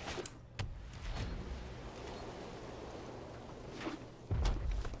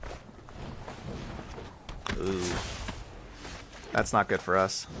 Ooh. That's not good for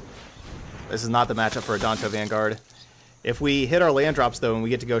us. This is not the matchup for a Danto Vanguard. If we hit our land drops, though, and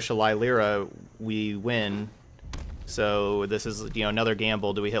we get to go Shalai Lyra, we win. So this is, you know, another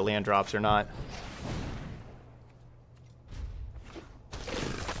gamble. Do we hit land drops or not?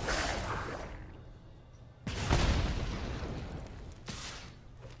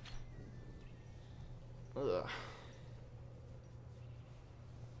 Ugh.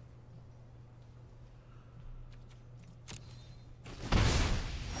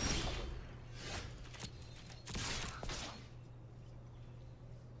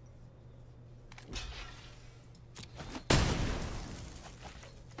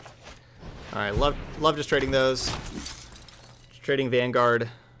 Alright, love just trading those. Just trading Vanguard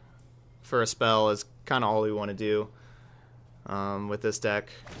for a spell is kind of all we want to do with this deck.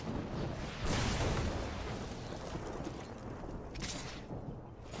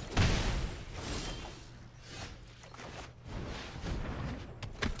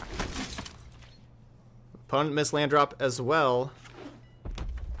 Opponent missed land drop as well.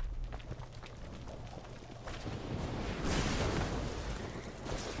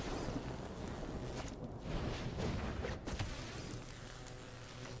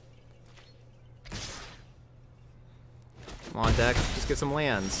 Come on, deck. Just get some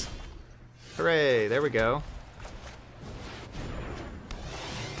lands. Hooray! There we go.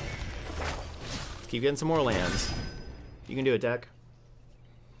 Keep getting some more lands. You can do it, deck.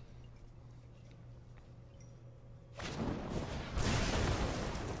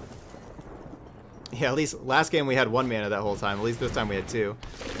 Yeah, at least last game we had 1 mana that whole time. At least this time we had 2.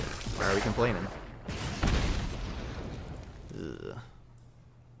 Why are we complaining? Ugh.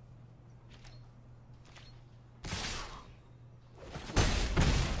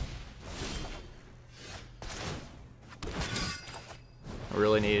 I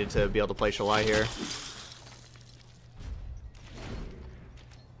really needed to be able to play Shalai here.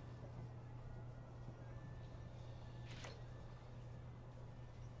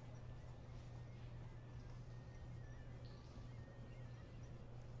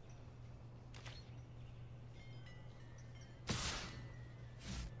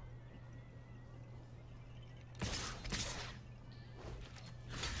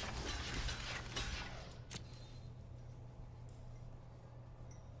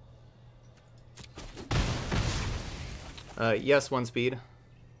 Yes, 1 speed.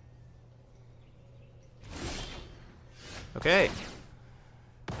 Okay.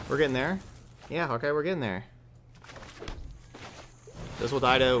 We're getting there. Yeah, okay, we're getting there. This will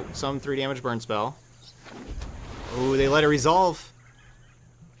die to some 3 damage burn spell. Ooh, they let it resolve.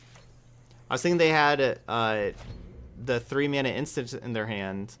 I was thinking they had the 3 mana instant in their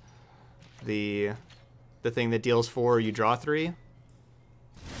hand. The thing that deals 4, you draw 3.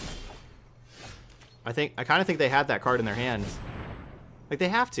 I kind of think they had that card in their hand. Like, they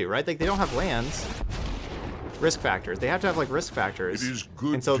have to, right? Like, they don't have lands. Risk factors. They have to have, like, risk factors. It is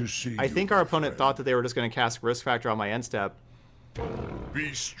good and so to see I think our you, opponent friend. thought that they were just going to cast risk factor on my end step.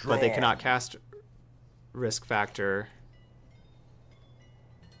 Be strong. But they cannot cast risk factor.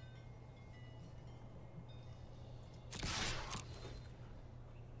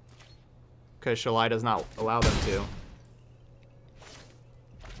 Because Shalai does not allow them to.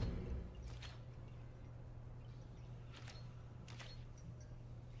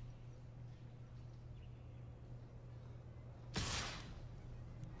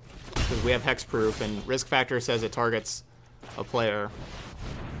 Because we have hexproof, and risk factor says it targets a player.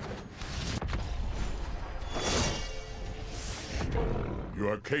 You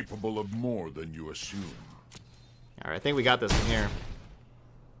are capable of more than you assume. Alright, I think we got this from here.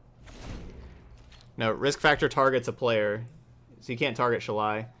 No, risk factor targets a player. So you can't target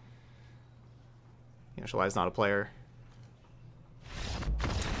Shalai. You know, Shalai's not a player.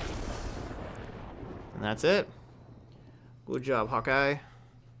 And that's it. Good job, Hawkeye.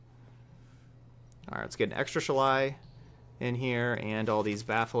 Alright, let's get an extra Shalai in here, and all these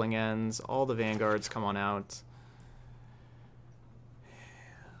baffling ends. All the vanguards come on out.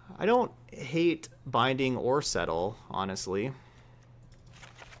 I don't hate binding or settle, honestly.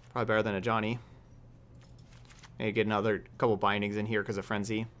 Probably better than a Johnny. Maybe get another couple bindings in here because of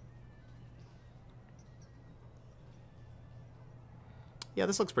Frenzy. Yeah,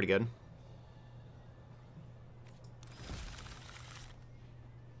 this looks pretty good.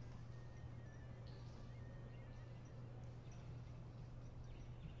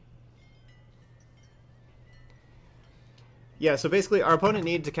 Yeah, so basically our opponent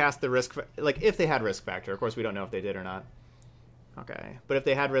needed to cast the risk, like if they had risk factor. Of course, we don't know if they did or not. Okay, but if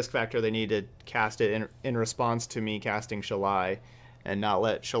they had risk factor, they needed to cast it in response to me casting Shalai and not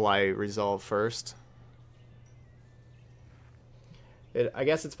let Shalai resolve first. I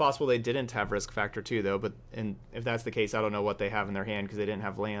guess it's possible they didn't have risk factor too, though, but if that's the case, I don't know what they have in their hand because they didn't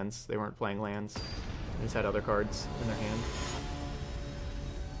have lands. They weren't playing lands. They just had other cards in their hand.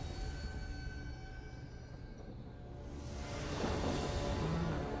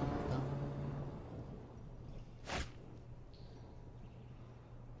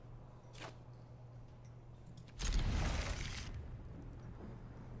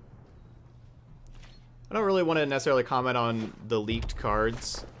 I don't really want to necessarily comment on the leaked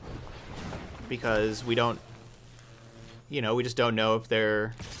cards because we don't, you know, we just don't know if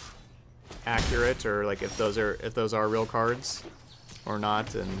they're accurate or like if those are real cards or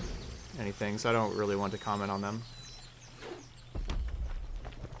not and anything. So I don't really want to comment on them.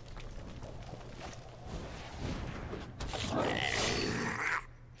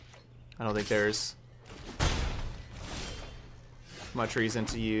 I don't think there's much reason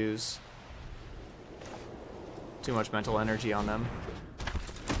to use too much mental energy on them.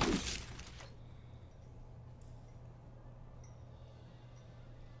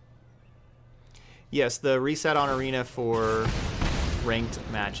 Yes, the reset on Arena for ranked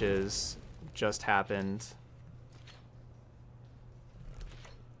matches just happened.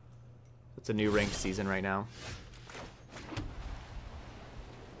 It's a new ranked season right now.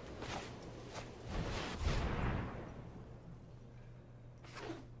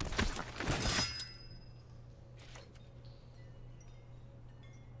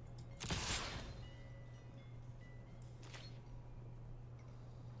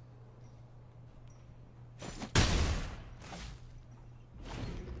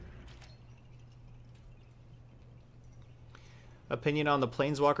 Opinion on the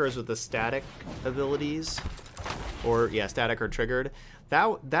planeswalkers with the static abilities, or yeah, static or triggered.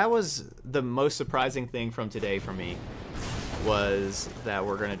 That was the most surprising thing from today for me, was that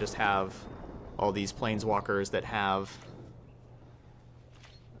we're gonna just have all these planeswalkers that have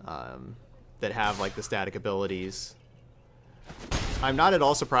like the static abilities. I'm not at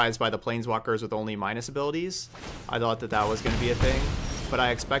all surprised by the planeswalkers with only minus abilities. I thought that that was gonna be a thing, but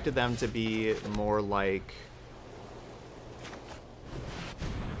I expected them to be more like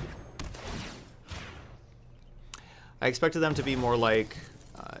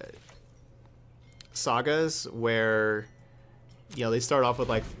sagas, where, you know, they start off with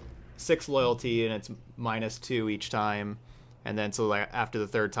like 6 loyalty and it's -2 each time, and then so like after the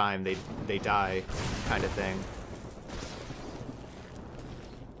 3rd time they die, kind of thing.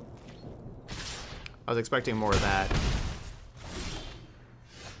 I was expecting more of that.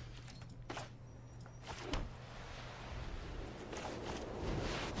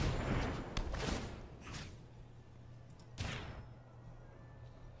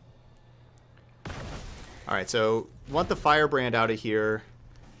 Alright, so want the Firebrand out of here,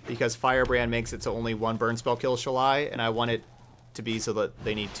 because Firebrand makes it so only 1 burn spell kills Shalai, and I want it to be so that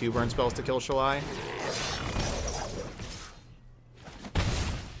they need 2 burn spells to kill Shalai.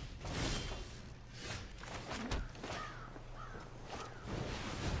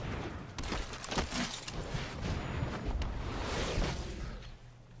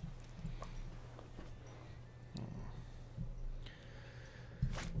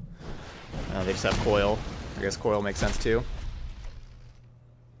 They just have Coil. I guess Coil makes sense too.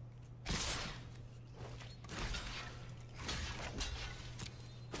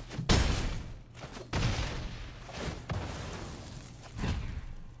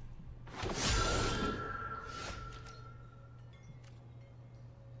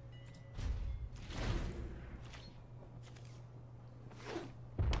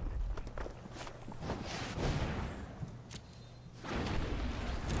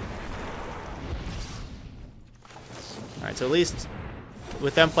 Alright, so at least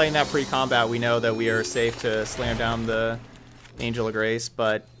with them playing that pre-combat, we know that we are safe to slam down the Angel of Grace,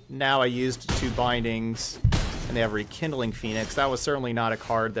 but now I used 2 bindings, and they have Rekindling Phoenix. That was certainly not a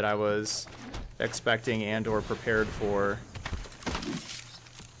card that I was expecting and or prepared for.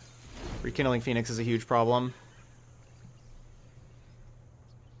 Rekindling Phoenix is a huge problem.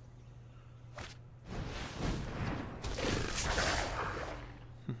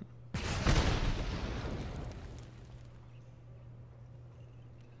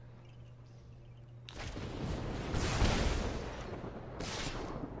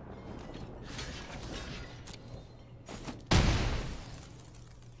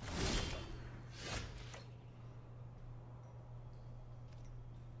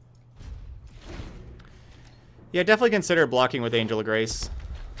 Yeah, definitely consider blocking with Angel of Grace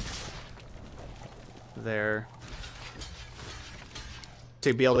there,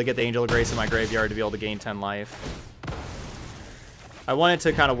 to be able to get the Angel of Grace in my graveyard to be able to gain 10 life. I wanted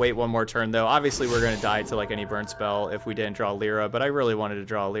to kind of wait one more turn, though. Obviously, we're going to die to like any burn spell if we didn't draw Lyra, but I really wanted to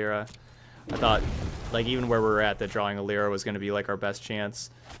draw Lyra. I thought, like, even where we were at, that drawing a Lyra was going to be like our best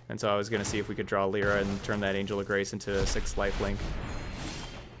chance, and so I was going to see if we could draw Lyra and turn that Angel of Grace into a 6 lifelink.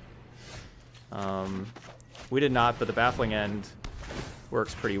 We did not, but the Baffling End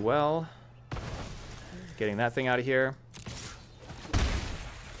works pretty well. Getting that thing out of here.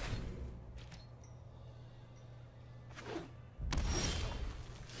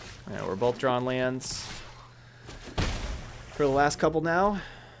 Yeah, we're both drawing lands for the last couple now.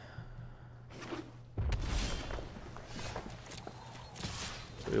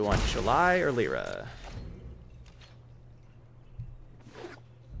 Do we want Shalai or Lyra?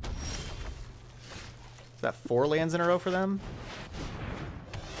 Is that 4 lands in a row for them?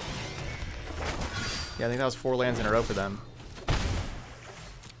 Yeah, I think that was 4 lands in a row for them.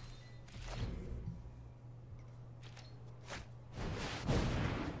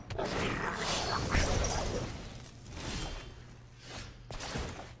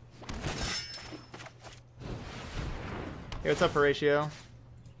 It's up for ratio.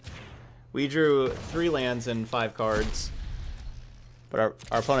 We drew 3 lands and 5 cards, but our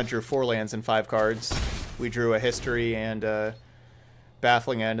opponent drew 4 lands and 5 cards. We drew a History and a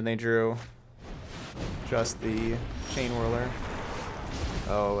Baffling End, and they drew just the Chain Whirler.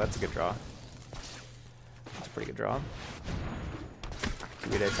 Oh, that's a good draw. That's a pretty good draw.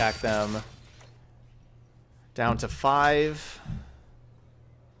 We'd attack them down to 5.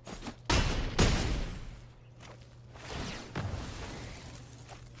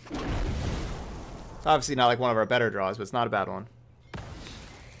 It's obviously not like one of our better draws, but it's not a bad one.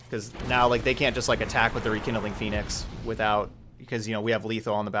 Because now, like, they can't just like attack with the Rekindling Phoenix without, because you know we have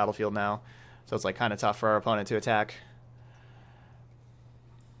lethal on the battlefield now, so it's like kind of tough for our opponent to attack.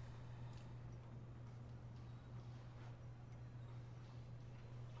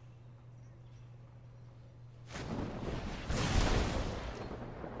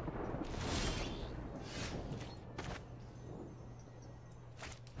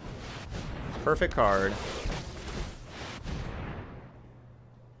 Perfect card.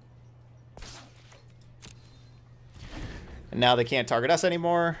 And now they can't target us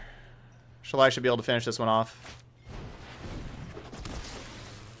anymore. Shalai should be able to finish this one off.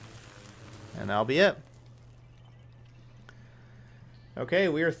 And that'll be it. Okay,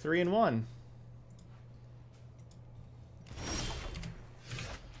 we are 3-1.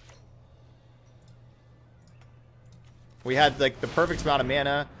 We had like the perfect amount of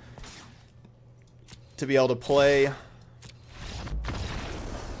mana to be able to play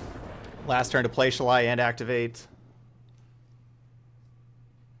last turn to play Shalai and activate.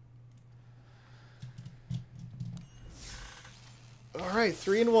 All right,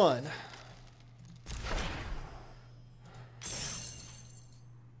 3-1.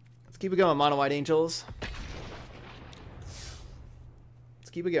 Let's keep it going, Mono White Angels. Let's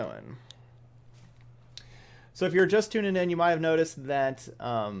keep it going. So if you're just tuning in, you might have noticed that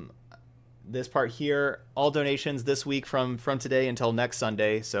this part here, all donations this week from today until next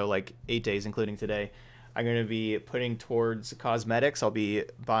Sunday, so like 8 days including today, I'm going to be putting towards cosmetics. I'll be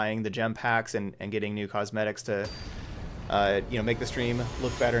buying the gem packs and getting new cosmetics to you know, make the stream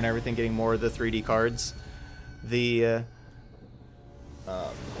look better and everything, getting more of the 3D cards. So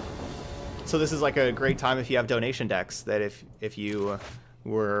this is like a great time if you have donation decks, that if you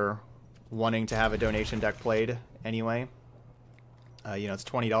were wanting to have a donation deck played anyway. You know, it's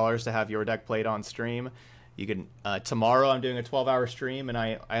 $20 to have your deck played on stream. You can tomorrow I'm doing a 12-hour stream, and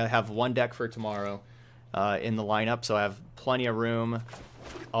I have 1 deck for tomorrow in the lineup, so I have plenty of room.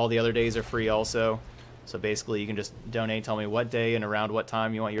 All the other days are free also. So basically you can just donate, tell me what day and around what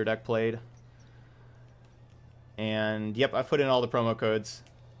time you want your deck played. And yep, I've put in all the promo codes.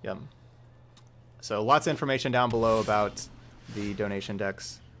 Yep. So lots of information down below about the donation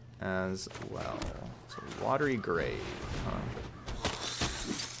decks as well. So Watery Grave, huh?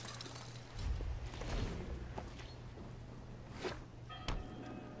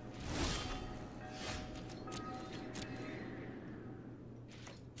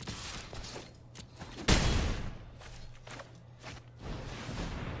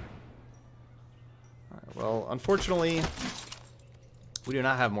 Well, unfortunately, we do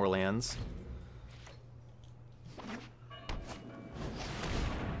not have more lands.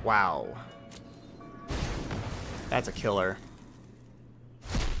 Wow. That's a killer.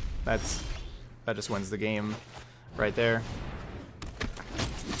 That just wins the game right there.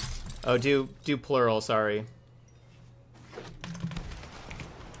 Oh, do plural, sorry.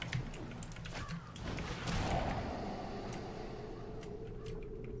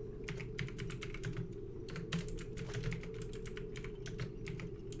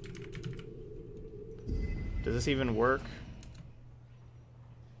 Does this even work?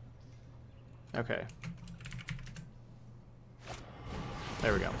 Okay.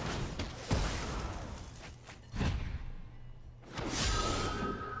 There we go.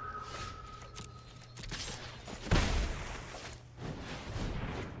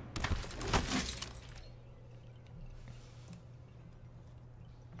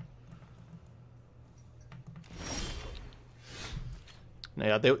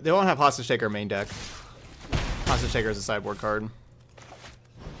 Yeah, they won't have Hostage Taker main deck. Hostage Taker is a sideboard card.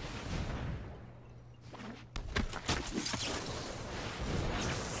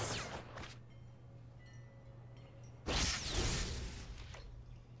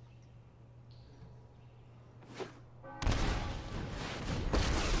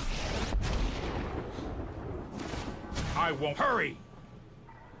 I won't hurry.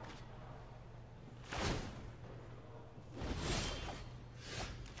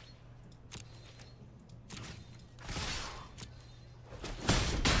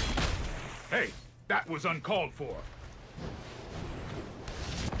 Hey, that was uncalled for.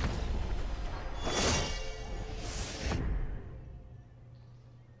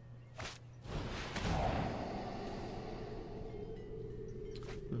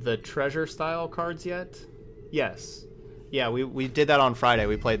 the treasure style cards yet. Yes. Yeah, we did that on Friday.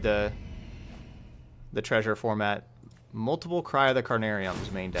 We played the treasure format. Multiple Cry of the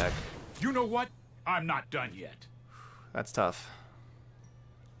Carnarium's main deck. You know what? I'm not done yet. That's tough.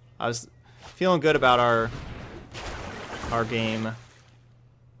 I was feeling good about our game.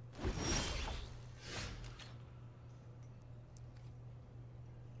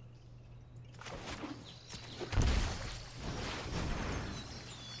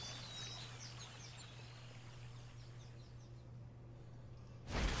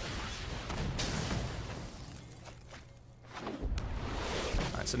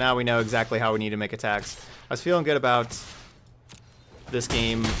 So now we know exactly how we need to make attacks. I was feeling good about this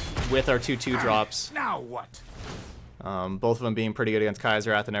game with our 2/2 drops. Now what? Both of them being pretty good against Kaya's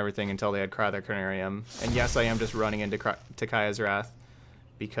Wrath and everything until they had Cry the Carnarium. And yes, I am just running into Kaya's Wrath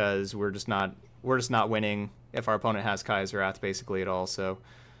because we're just not winning if our opponent has Kaya's Wrath basically at all. So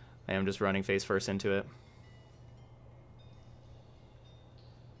I am just running face first into it.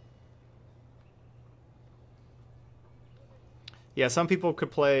 Yeah, some people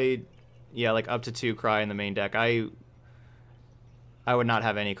could play, yeah, like up to 2 Cry in the main deck. I would not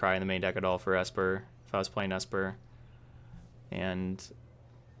have any Cry in the main deck at all for Esper if I was playing Esper. And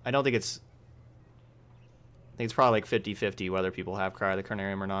I don't think it's... I think it's probably like 50-50 whether people have Cry the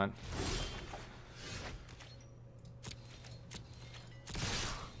Carnarium or not.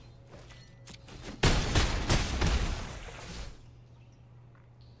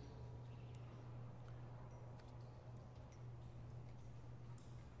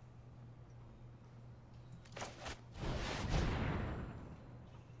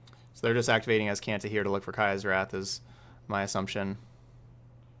 So they're just activating as Kanta here to look for Kaya's Wrath is my assumption.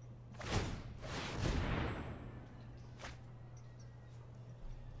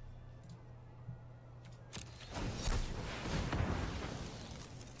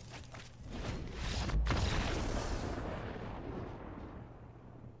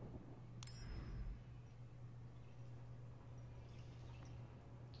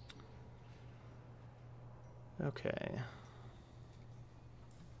 Okay.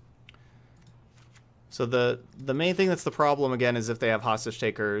 So the main thing that's the problem, again, is if they have hostage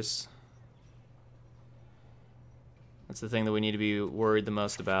takers. That's the thing that we need to be worried the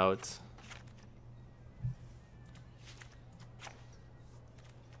most about.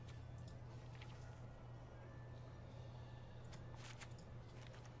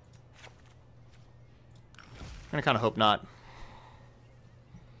 I'm gonna kind of hope not.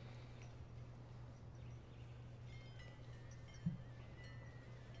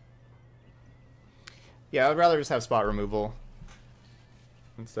 Yeah, I would rather just have spot removal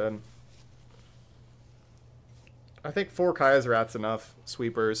instead. I think 4 Kaya's Wrath's enough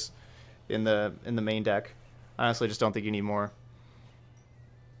sweepers in the main deck. I honestly just don't think you need more.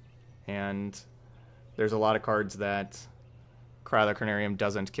 And there's a lot of cards that Cry the Carnarium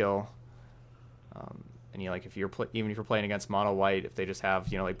doesn't kill. And like if you're even if you're playing against mono white, if they just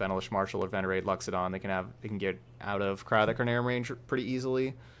have like Benelish Marshal or Venerate Luxodon, they can get out of Cry the Carnarium range pretty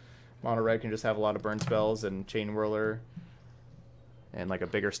easily. Mono red can just have a lot of burn spells and Chain Whirler and like a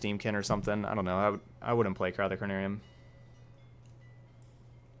bigger Steamkin or something. I don't know. I wouldn't play Cry the Carnarium.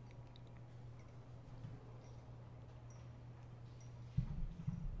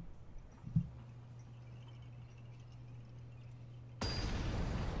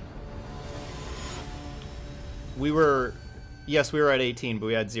 We were at 18, but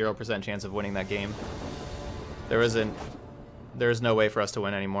we had 0% chance of winning that game. There's no way for us to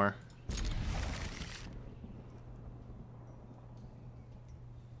win anymore.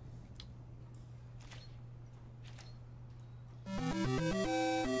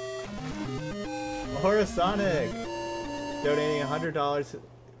 Horasonic donating $100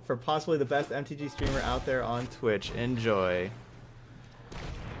 for possibly the best MTG streamer out there on Twitch. Enjoy.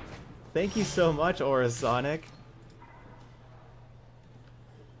 Thank you so much, Horasonic.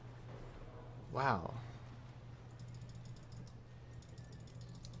 Wow.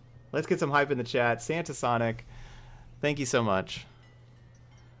 Let's get some hype in the chat. Santa Sonic, thank you so much.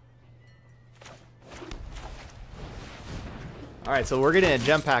 Alright, so we're getting a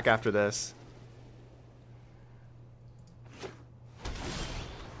gem pack after this.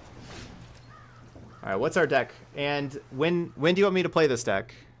 Alright, what's our deck? And when do you want me to play this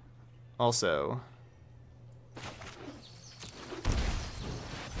deck? Also.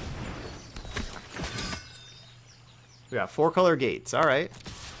 We got 4-color gates, alright.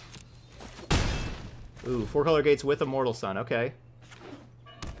 Ooh, 4-color gates with Immortal Sun, okay.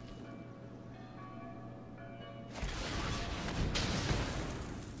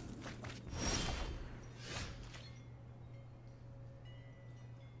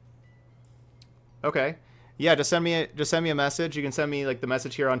 Okay. Yeah, just send me a message. You can send me like the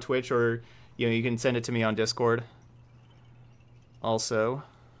message here on Twitch, or you can send it to me on Discord. Also.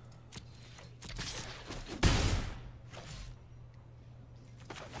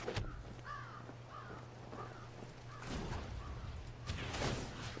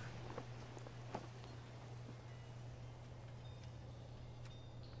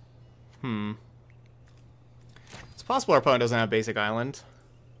 It's possible our opponent doesn't have basic island.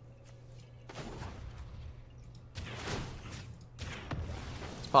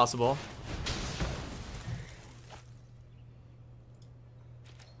 It's possible.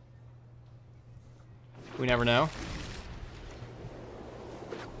 We never know.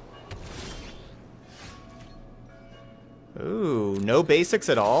 Ooh, no basics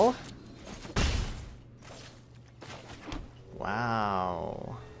at all?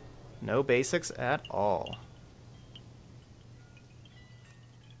 Wow. No basics at all.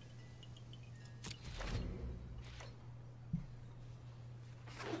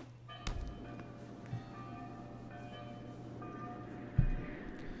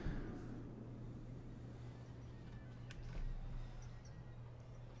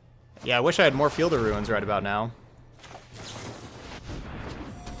 Yeah, I wish I had more Field of Ruins right about now.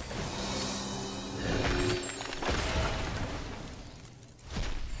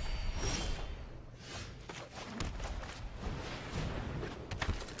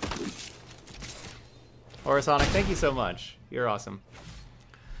 Horisonic, thank you so much. You're awesome.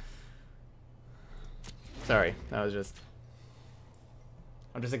 Sorry, that was just...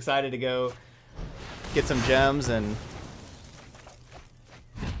 I'm just excited to go get some gems and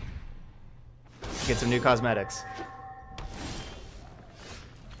get some new cosmetics.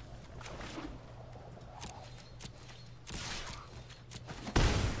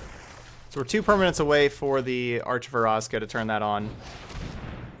 So we're 2 permanents away for the Arch of Araska to turn that on.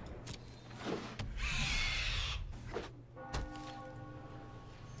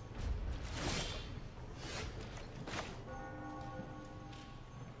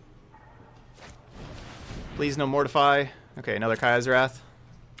 Please no Mortify. Okay, another Kaya's Wrath.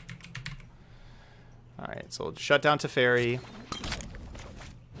 Alright, so we'll shut down Teferi.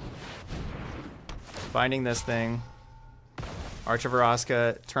 Binding this thing. Arch of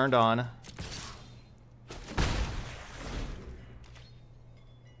Araska turned on.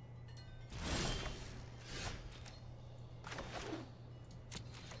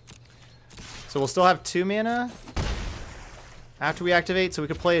 So we'll still have 2 mana after we activate, so we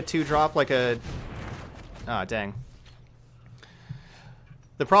could play a 2-drop like a... Ah, dang.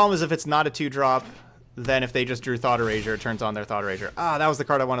 The problem is if it's not a 2-drop, then if they just drew Thought Erasure, it turns on their Thought Erasure. Ah, that was the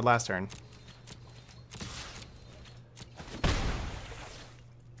card I wanted last turn.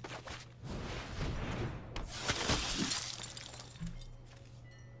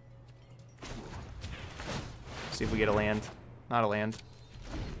 See if we get a land. Not a land.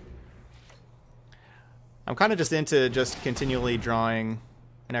 I'm kind of just into just continually drawing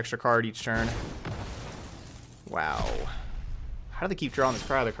an extra card each turn. Wow. How do they keep drawing this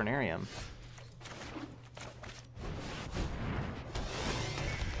Cry of the Carnarium?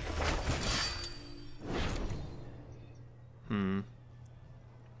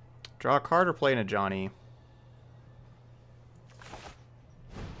 Draw a card or play in a Johnny?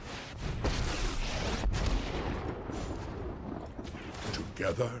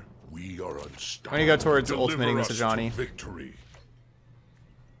 Together, we are unstoppable. I'm gonna go towards Deliver ultimating this us a Johnny. to victory.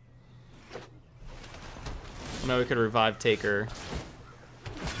 No, we could revive Taker.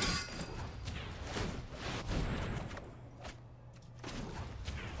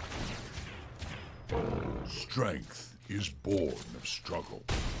 Strength is born of struggle.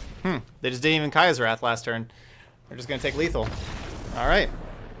 They just didn't even Kaya's Wrath last turn. They're just gonna take lethal. Alright.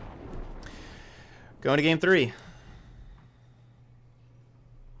 Going to game 3.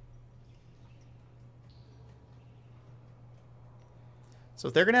 So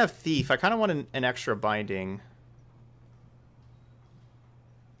if they're gonna have Thief, I kinda want an extra binding.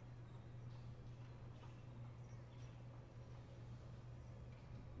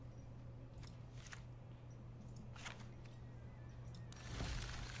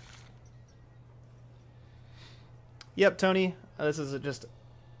 Yep, Tony. This is just,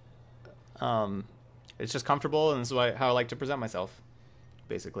 it's just comfortable, and this is how I like to present myself,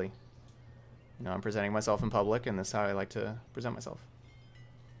 basically. You know, I'm presenting myself in public, and this is how I like to present myself.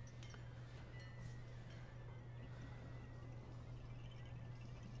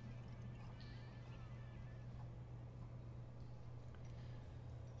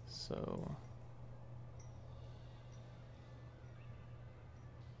 So...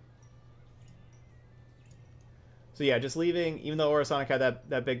 So So yeah, just leaving, even though Orasonic had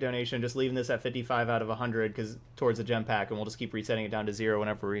that big donation, just leaving this at 55 out of 100 because towards the gem pack, and we'll just keep resetting it down to 0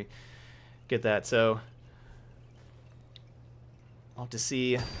 whenever we get that. So I'll have to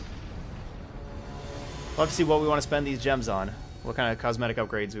see. We'll have to see what we want to spend these gems on. What kind of cosmetic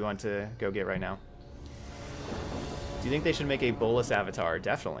upgrades we want to go get right now. Do you think they should make a bolus avatar?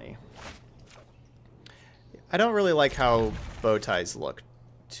 Definitely. I don't really like how bow ties look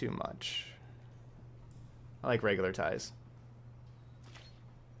too much. I like regular ties.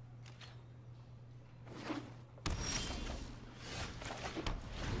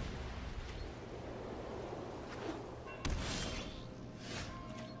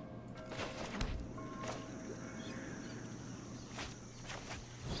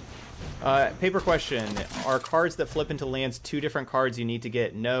 Paper question. Are cards that flip into lands 2 different cards you need to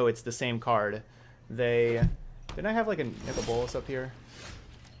get? No, it's the same card. They... Didn't I have like a Nicol Bolas up here?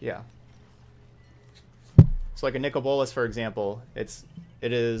 Yeah. So like a Nicol Bolas, for example, it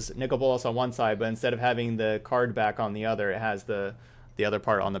is Nicol Bolas on one side, but instead of having the card back on the other, it has the other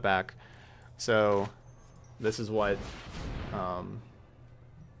part on the back. So this is what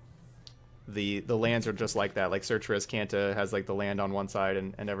the lands are just like that. Like Search for Azcanta has like the land on one side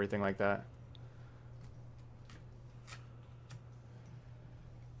and everything like that.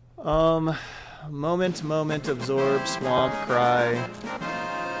 Moment, Absorb, Swamp, Cry,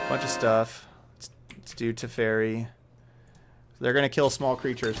 bunch of stuff. Let's do Teferi. They're going to kill small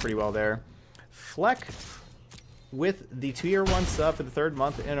creatures pretty well there. Fleck with the 2-year 1 sub for the 3rd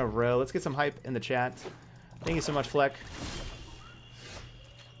month in a row. Let's get some hype in the chat. Thank you so much, Fleck.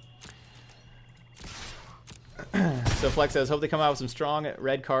 So Fleck says, hope they come out with some strong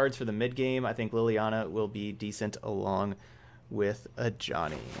red cards for the mid game. I think Liliana will be decent along with a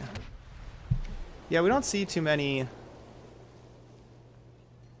Johnny. Yeah, we don't see too many.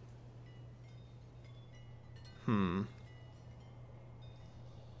 Do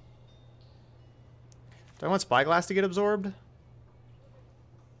I want Spyglass to get absorbed? Do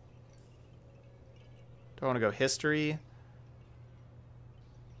I want to go History?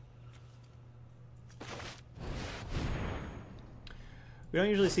 We don't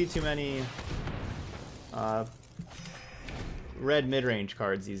usually see too many red mid-range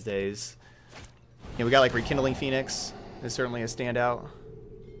cards these days. Yeah, we got like Rekindling Phoenix is certainly a standout.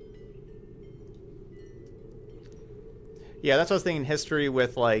 Yeah, that's what I was thinking. History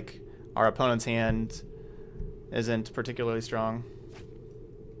with like our opponent's hand isn't particularly strong.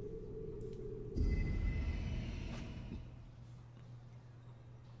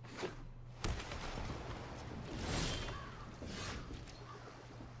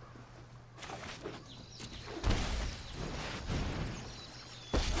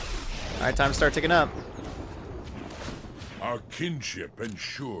 Alright, time to start ticking up. Our kinship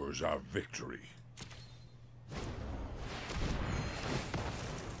ensures our victory.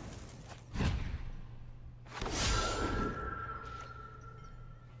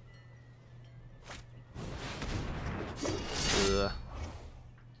 Ugh.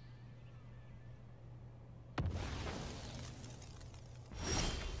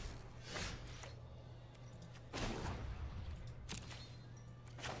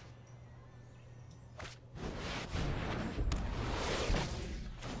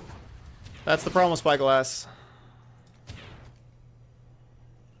 That's the problem with Spyglass.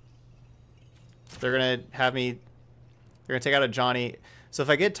 They're gonna have me. They're gonna take out a Johnny. So if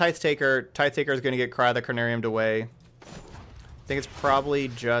I get Tithe Taker is gonna get Cry the Carnarium away. I think it's probably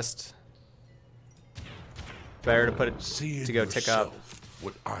just better to put it to go tick up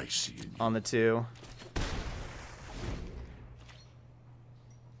what I see in you. on the 2.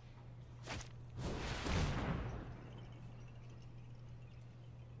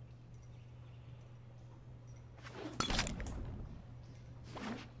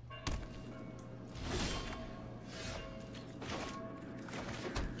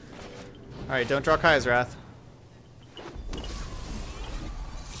 Alright, don't draw Kaya's Wrath.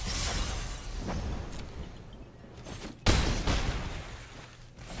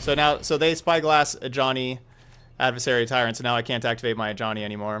 So they Spyglass a Johnny Adversary Tyrant, so now I can't activate my Johnny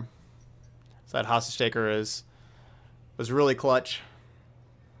anymore. So that Hostage Taker was really clutch.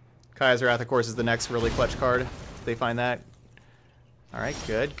 Kaya's Wrath, of course, is the next really clutch card. If they find that. Alright,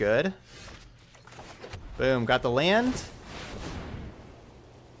 good, good. Boom, got the land.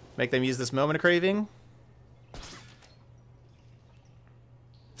 Make them use this Moment of Craving.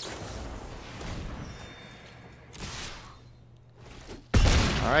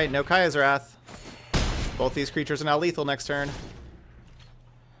 Alright, no Kaya's Wrath. Both these creatures are now lethal next turn.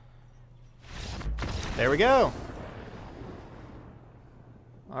 There we go.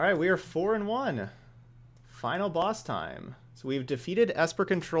 Alright, we are 4-1. Final boss time. So we've defeated Esper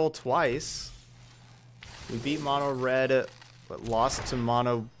Control twice. We beat Mono Red, but lost to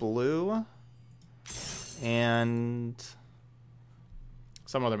Mono Blue. And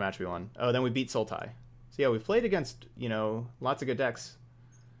some other match we won. Oh, then we beat Sultai. So yeah, we've played against, you know, lots of good decks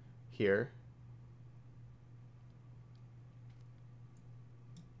here.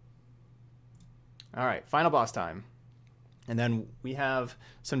 All right, final boss time. And then we have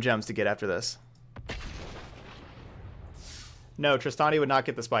some gems to get after this. No, Tristani would not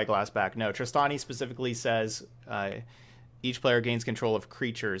get the Spyglass back. No, Tristani specifically says each player gains control of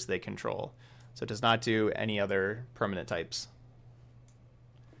creatures they control. So it does not do any other permanent types.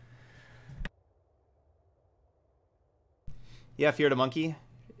 Yeah, Fear the Monkey,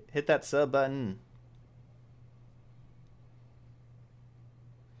 hit that sub button.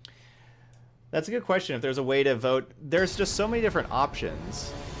 That's a good question. If there's a way to vote, there's just so many different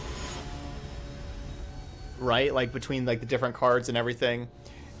options, right? Like between like the different cards and everything.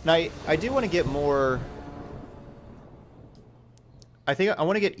 And I do want to get more. I think I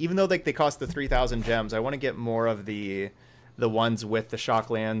want to get, even though like they cost the 3,000 gems, I want to get more of the ones with the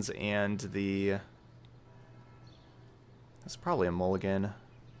Shocklands and the. That's probably a mulligan.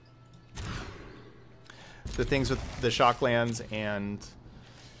 The things with the Shocklands and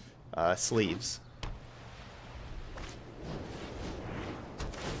sleeves.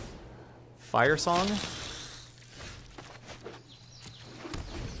 Fire Song?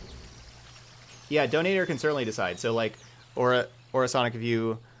 Yeah, Donator can certainly decide. So like, or a Sonic,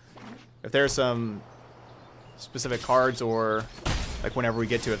 if there's some specific cards, or like whenever we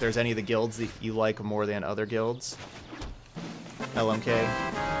get to it, if there's any of the guilds that you like more than other guilds. LMK.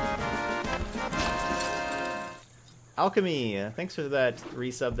 Alchemy, thanks for that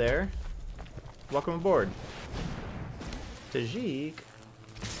resub there. Welcome aboard. Tajik.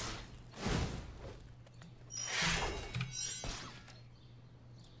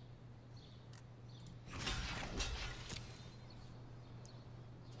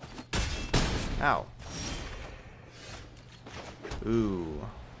 Ow. Ooh.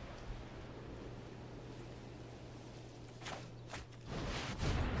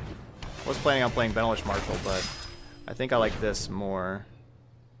 I was planning on playing Benelish Marshall, but I think I like this more.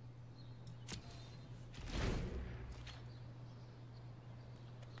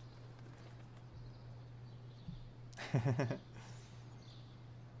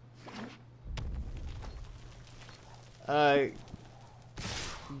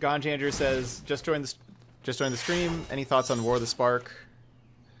 Gonjander says, just join the stream. Any thoughts on War of the Spark?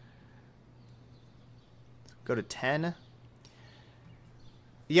 Go to 10.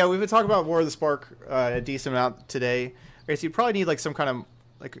 Yeah, we've been talking about War of the Spark a decent amount today. I guess you probably need like some kind of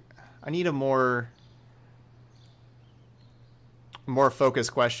like, I need a more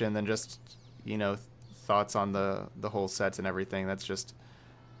focused question than just, you know, thoughts on the whole sets and everything. That's just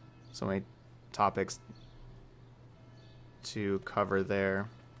so many topics to cover there.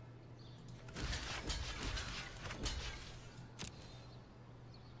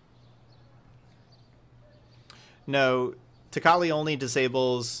 No, Takali only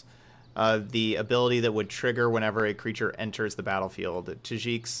disables the ability that would trigger whenever a creature enters the battlefield.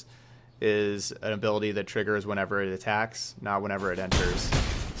 Tajik's is an ability that triggers whenever it attacks, not whenever it enters.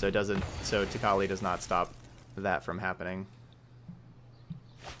 So it doesn't. So Takali does not stop that from happening.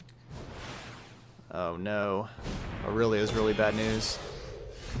 Oh no! Aurelia's really bad news.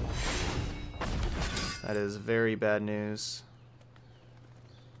 That is very bad news.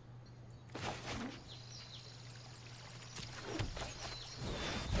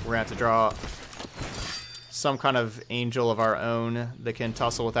 We're going to have to draw some kind of angel of our own that can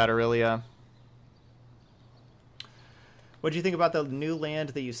tussle with that Aurelia. What do you think about the new land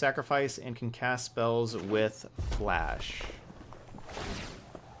that you sacrifice and can cast spells with Flash?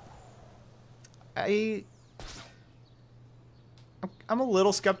 I'm a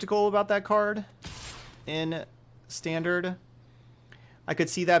little skeptical about that card in Standard. I could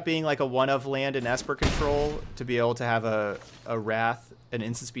see that being like a one-of land in Esper Control to be able to have a Wrath, an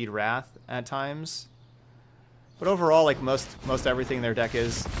instant speed Wrath at times. But overall, like most everything in their deck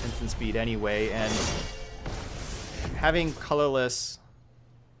is instant speed anyway, and having colorless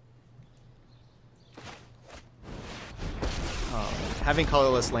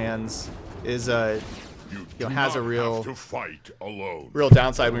lands is has a real to fight alone. Real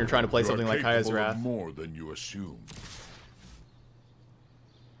downside when you're trying to play something like Kaya's Wrath. More than you assume.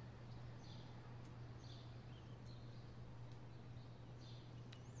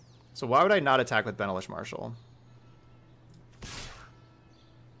 So why would I not attack with Benelish Marshall?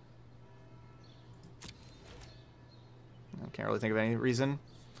 I can't really think of any reason.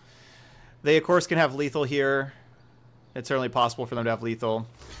 They, of course, can have lethal here. It's certainly possible for them to have lethal.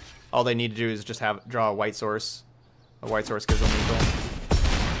 All they need to do is just draw a white source. A white source gives them lethal.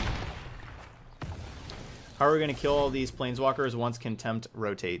 How are we going to kill all these planeswalkers once Contempt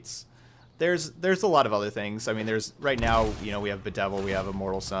rotates? There's a lot of other things. I mean, there's right now, you know, we have Bedevil, we have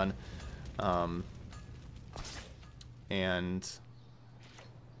Immortal Sun. And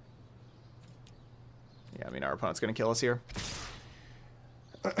yeah, I mean, our opponent's going to kill us here.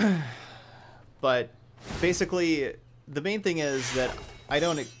 But basically, the main thing is that I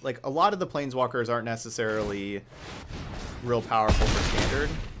don't, like, a lot of the planeswalkers aren't necessarily real powerful for standard.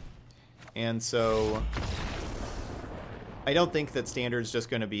 And so I don't think that standard's just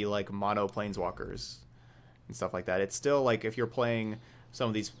going to be like mono planeswalkers and stuff like that. It's still like if you're playing some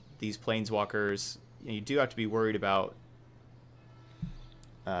of these planeswalkers, you do have to be worried about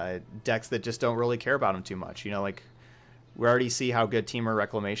decks that just don't really care about them too much. You know, like we already see how good Temur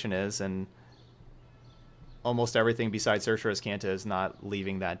Reclamation is, and almost everything besides Search for Azcanta is not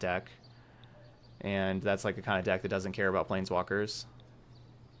leaving that deck. And that's like a kind of deck that doesn't care about planeswalkers.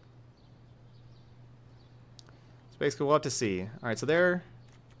 So basically we'll have to see. Alright, so there.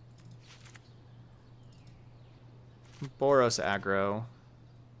 Boros aggro. How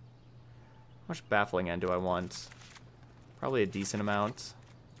much Baffling End do I want? Probably a decent amount.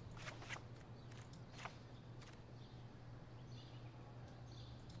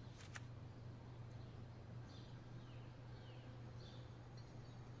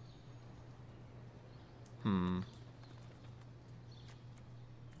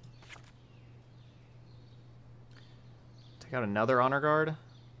 Take out another Honor Guard.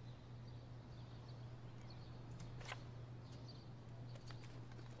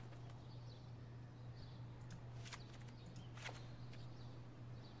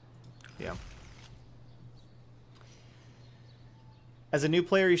 Yeah. As a new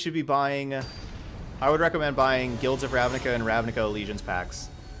player, you should be buying... I would recommend buying Guilds of Ravnica and Ravnica Allegiance packs.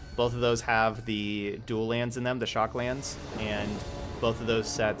 Both of those have the dual lands in them, the shock lands, and both of those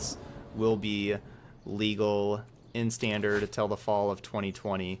sets will be legal in Standard until the fall of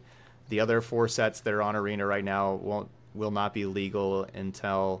 2020. The other 4 sets that are on Arena right now will not be legal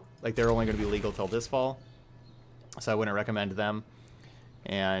until, like, they're only going to be legal till this fall, so I wouldn't recommend them.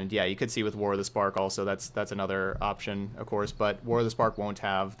 And yeah, you could see with War of the Spark also, that's another option, of course, but War of the Spark won't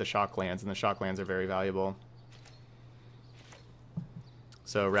have the shock lands, and the shock lands are very valuable.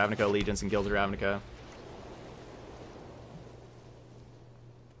 So Ravnica Allegiance and Guilds of Ravnica.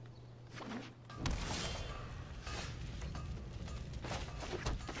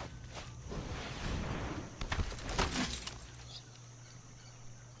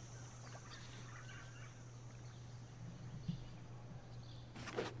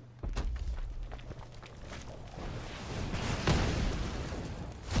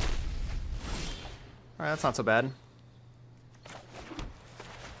 Alright, that's not so bad.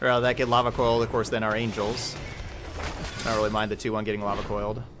 Or that get lava coiled, of course, then our angels. I don't really mind the 2-1 getting lava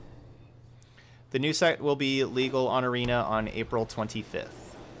coiled. The new set will be legal on Arena on April 25th.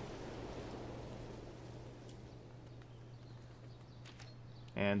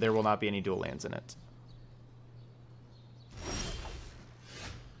 And there will not be any dual lands in it.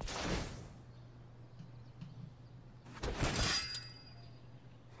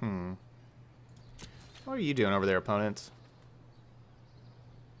 What are you doing over there, opponent?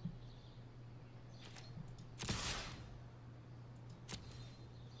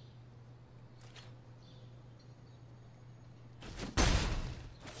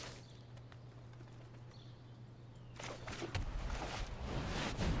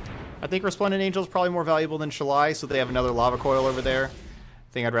 I think Resplendent Angel is probably more valuable than Shalai, so they have another Lava Coil over there.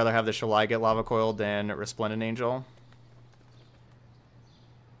 I think I'd rather have the Shalai get Lava Coiled than Resplendent Angel.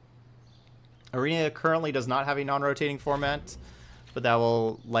 Arena currently does not have a non-rotating format, but that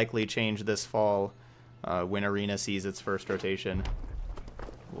will likely change this fall when Arena sees its first rotation.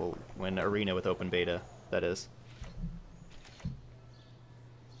 Well, when Arena with open beta, that is.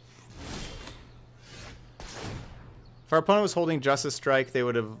 If our opponent was holding Justice Strike, they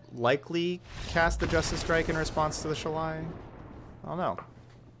would have likely cast the Justice Strike in response to the Shalai. I don't know.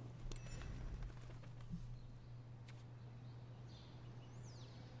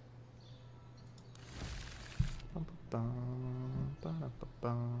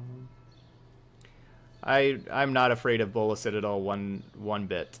 I'm not afraid of Bola Citadel one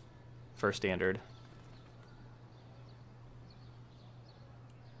bit for Standard.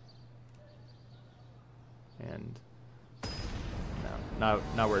 And no,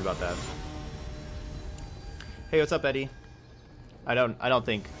 not worried about that. Hey, what's up, Eddie? I don't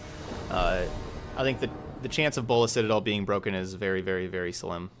think I think the chance of Bola Citadel being broken is very, very, very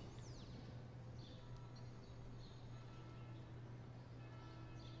slim.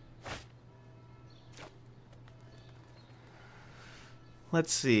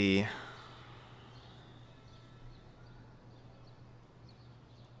 Let's see.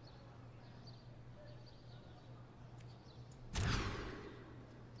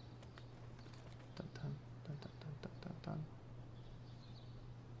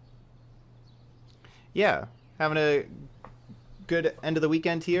 Yeah, having a good end of the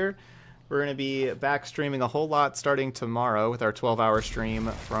weekend here. We're going to be back streaming a whole lot starting tomorrow with our 12-hour stream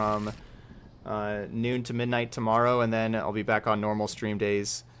from noon to midnight tomorrow, and then I'll be back on normal stream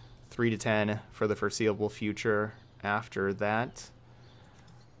days 3 to 10 for the foreseeable future after that,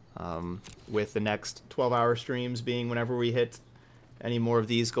 with the next 12-hour streams being whenever we hit any more of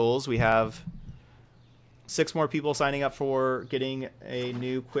these goals. We have 6 more people signing up for getting a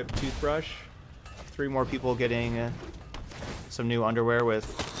new Quip toothbrush, 3 more people getting some new underwear with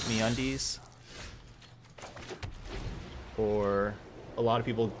MeUndies, or a lot of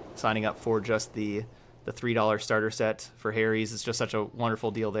people signing up for just the $3 starter set for Harry's. It's just such a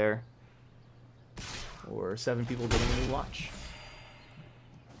wonderful deal there. Or 7 people getting a new watch.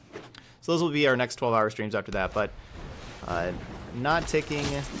 So those will be our next 12-hour streams after that, but not taking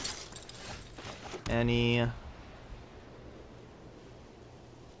any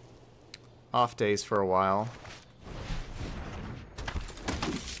off days for a while.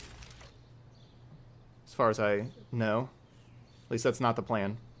 As far as I know. At least that's not the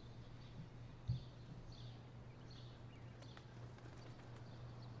plan.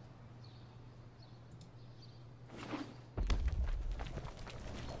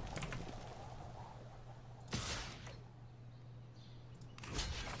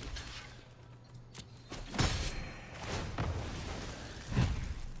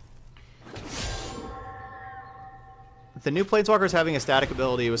 The new Planeswalkers having a static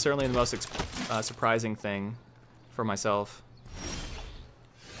ability was certainly the most surprising thing for myself.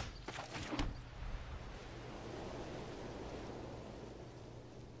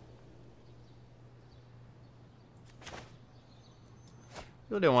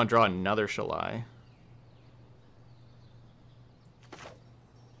 Really don't want to draw another Shalai.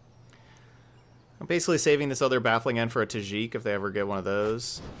 I'm basically saving this other Baffling End for a Tajik if they ever get one of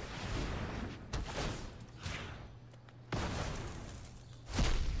those.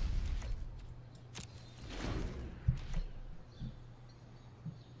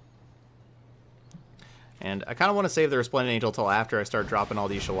 And I kind of want to save the Resplendent Angel till after I start dropping all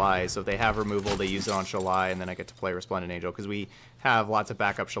these Shalais. So if they have removal, they use it on Shalai, and then I get to play Resplendent Angel, because we have lots of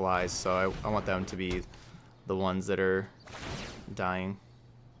backup Shalais, so I want them to be the ones that are dying.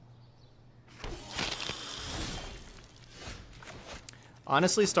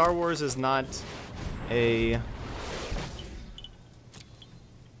 Honestly, Star Wars is not a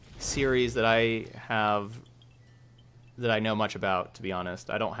series that I know much about, to be honest.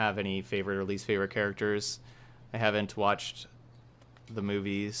 I don't have any favorite or least favorite characters. I haven't watched the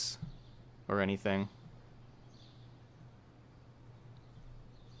movies or anything.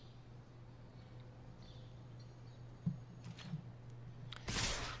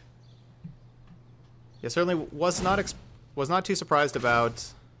 Yeah, certainly was not too surprised about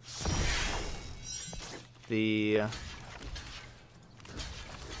the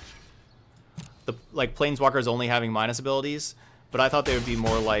like Planeswalkers only having minus abilities, but I thought they would be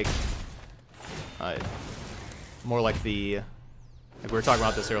more like the, like we were talking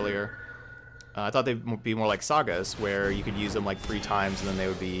about this earlier. I thought they'd be more like Sagas, where you could use them like 3 times and then they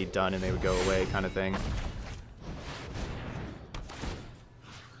would be done and they would go away, kind of thing.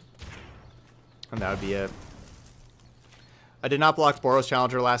 And that would be it. I did not block Boros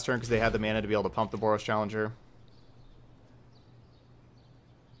Challenger last turn because they had the mana to be able to pump the Boros Challenger.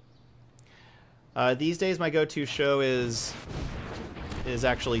 These days, my go-to show is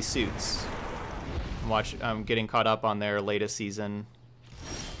actually Suits. I'm getting caught up on their latest season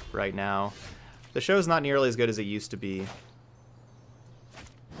right now. The show's not nearly as good as it used to be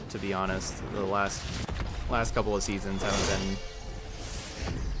honest. The last couple of seasons haven't been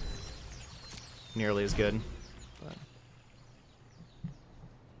nearly as good. But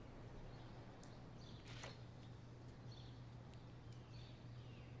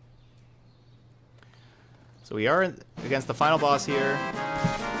so we are against the final boss here.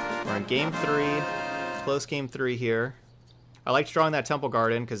 We're in game 3, close game 3 here. I liked drawing that Temple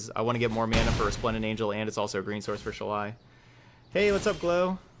Garden because I want to get more mana for Resplendent Angel, and it's also a green source for Shalai. Hey, what's up,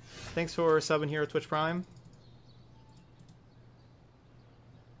 Glow? Thanks for subbing here with Twitch Prime.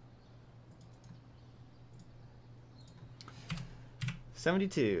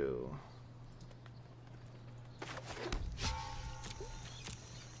 $72.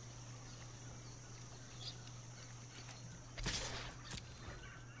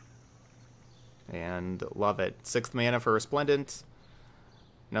 And love it. 6th mana for Resplendent.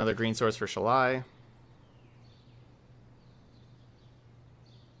 Another green source for Shalai.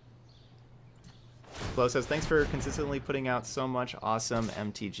 Flo says, thanks for consistently putting out so much awesome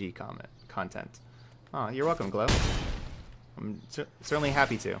MTG content. Oh, you're welcome, Glow. I'm certainly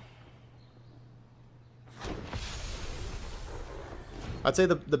happy to. I'd say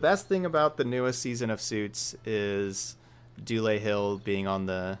the best thing about the newest season of Suits is Dule Hill being on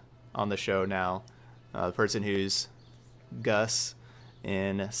the show now. The person who's Gus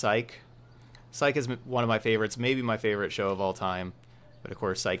in Psych. Psych is one of my favorites, maybe my favorite show of all time. But of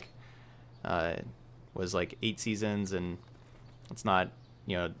course, Psych was like 8 seasons, and it's not,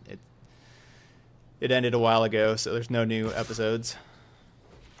 you know, it ended a while ago, so there's no new episodes.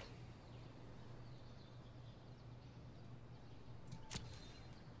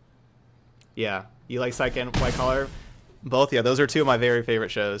 Yeah, you like Psych and White Collar? Both, yeah, those are 2 of my very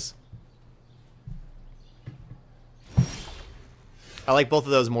favorite shows. I like both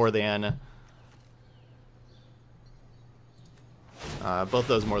of those more than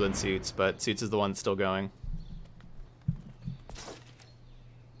Suits, but Suits is the one that's still going.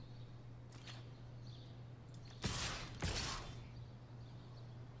 I'm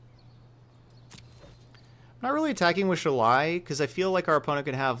not really attacking with Shalai because I feel like our opponent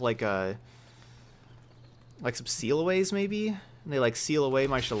could have like some seal aways maybe, and they like seal away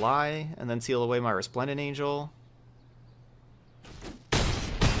my Shalai and then seal away my Resplendent Angel.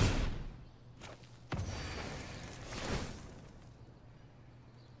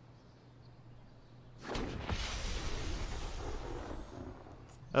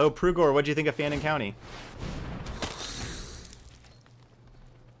 Oh, Prugor, what'd you think of Fannin County?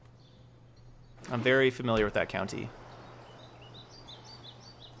 I'm very familiar with that county.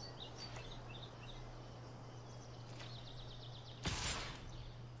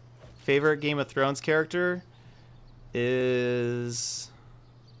 Favorite Game of Thrones character is...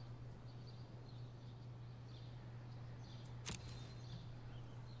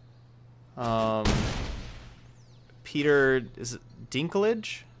 Peter... Is it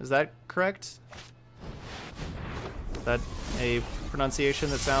Dinklage? Is that correct? Is that a pronunciation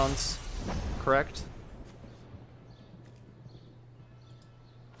that sounds correct?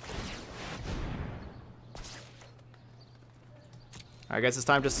 I guess it's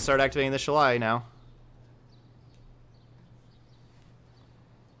time just to start activating the Shalai now.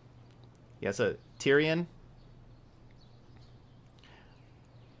 Yeah, so Tyrion.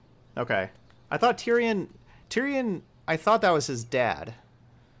 Okay. I thought Tyrion, I thought that was his dad,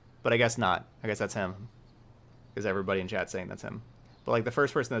 but I guess not. I guess that's him, because everybody in chat's saying that's him. But like the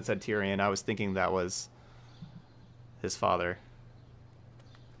first person that said Tyrion, I was thinking that was his father.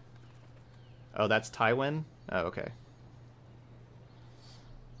 Oh, that's Tywin? Oh, okay.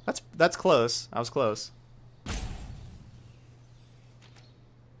 That's close. I was close.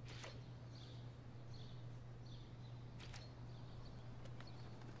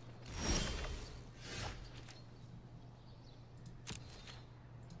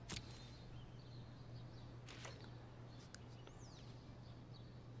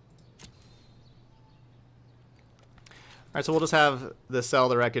 Alright, so we'll just have the Sell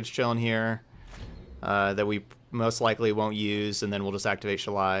the Wreckage chilling here that we most likely won't use, and then we'll just activate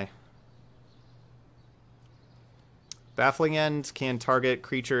Shalai. Baffling End can target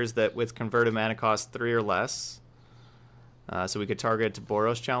creatures that with converted mana cost 3 or less. So we could target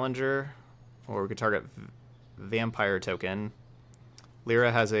Boros Challenger, or we could target Vampire Token.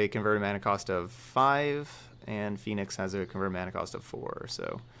 Lyra has a converted mana cost of 5, and Phoenix has a converted mana cost of 4,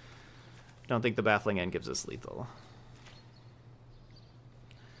 so I don't think the Baffling End gives us lethal.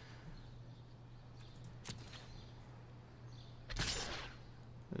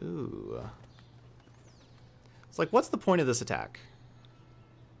 Ooh. It's like, what's the point of this attack?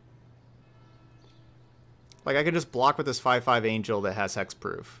 Like, I could just block with this 5/5 Angel that has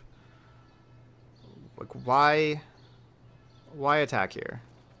hexproof. Like, why attack here?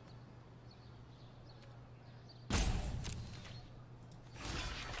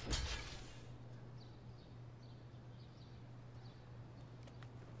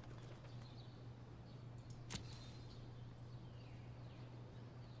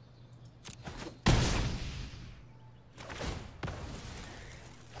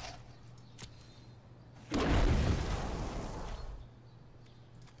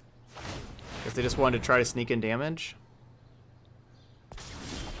 They just wanted to try to sneak in damage.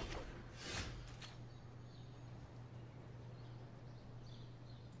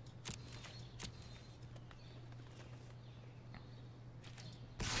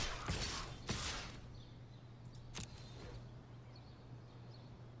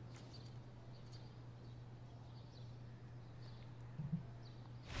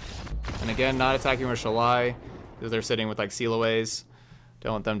 again, not attacking with Shalai, because they're sitting with like Sealaways.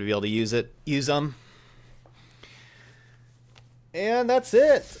 Don't want them to be able to use them. And that's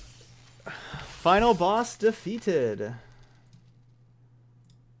it. Final boss defeated.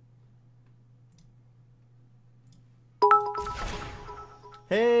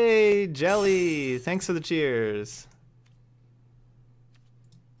 Hey, Jelly! Thanks for the cheers.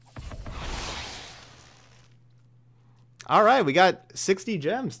 All right, we got 60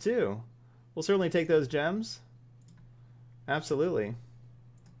 gems too. We'll certainly take those gems. Absolutely.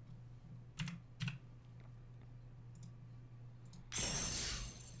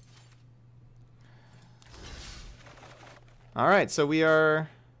 All right, so we are...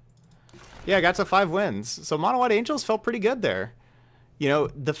 Yeah, got to 5 wins. So Mono White Angels felt pretty good there. You know,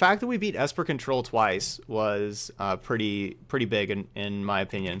 the fact that we beat Esper Control twice was pretty big in my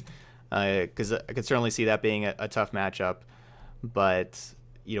opinion, because I could certainly see that being a tough matchup. But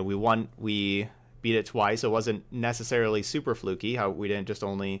you know, we beat it twice. So it wasn't necessarily super fluky. How we didn't just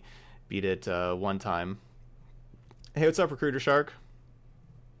only beat it one time. Hey, what's up, Recruiter Shark?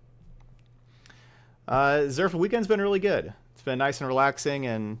 Zerf weekend's been really good. It's been nice and relaxing,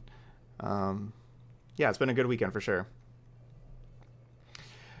 and yeah, it's been a good weekend for sure.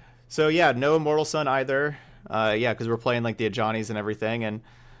 So yeah, no Immortal Sun either. Yeah, because we're playing like the Ajani's and everything, and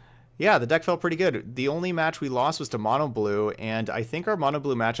yeah, the deck felt pretty good. The only match we lost was to Mono Blue, and I think our Mono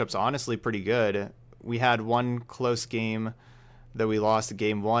Blue matchup's honestly pretty good. We had one close game that we lost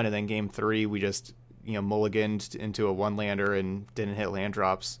game 1, and then game 3 we just, you know, mulliganed into a 1-lander and didn't hit land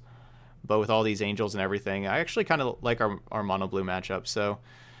drops. But with all these angels and everything, I actually kind of like our Mono Blue matchup. So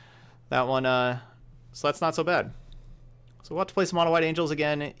that one, so that's not so bad. So we'll have to play some Mono White Angels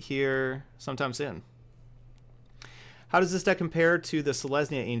again here sometime soon. How does this deck compare to the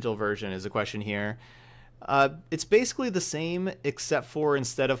Selesnya Angel version is a question here. It's basically the same, except for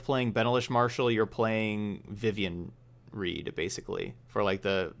instead of playing Benelish Marshall, you're playing Vivian Reed, basically, for like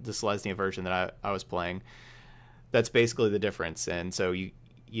the Selesnya version that I was playing. That's basically the difference. And so you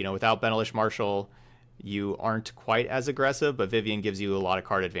know, without Benelish Marshall, you aren't quite as aggressive, but Vivian gives you a lot of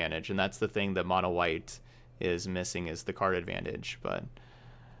card advantage, and that's the thing that Mono White is missing, is the card advantage. But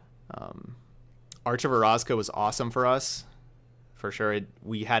Arch of Orazca was awesome for us, for sure.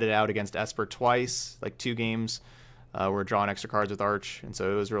 We had it out against Esper twice, like 2 games. We're drawing extra cards with Arch, and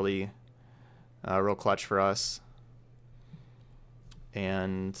so it was really real clutch for us.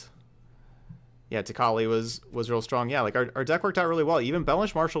 And yeah, Tikali was real strong. Yeah, like our deck worked out really well. Even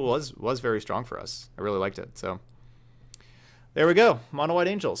Benelish Marshall was very strong for us. I really liked it. So there we go, Mono White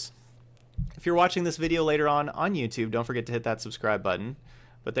Angels. If you're watching this video later on YouTube, don't forget to hit that subscribe button.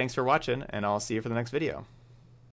 But thanks for watching, and I'll see you for the next video.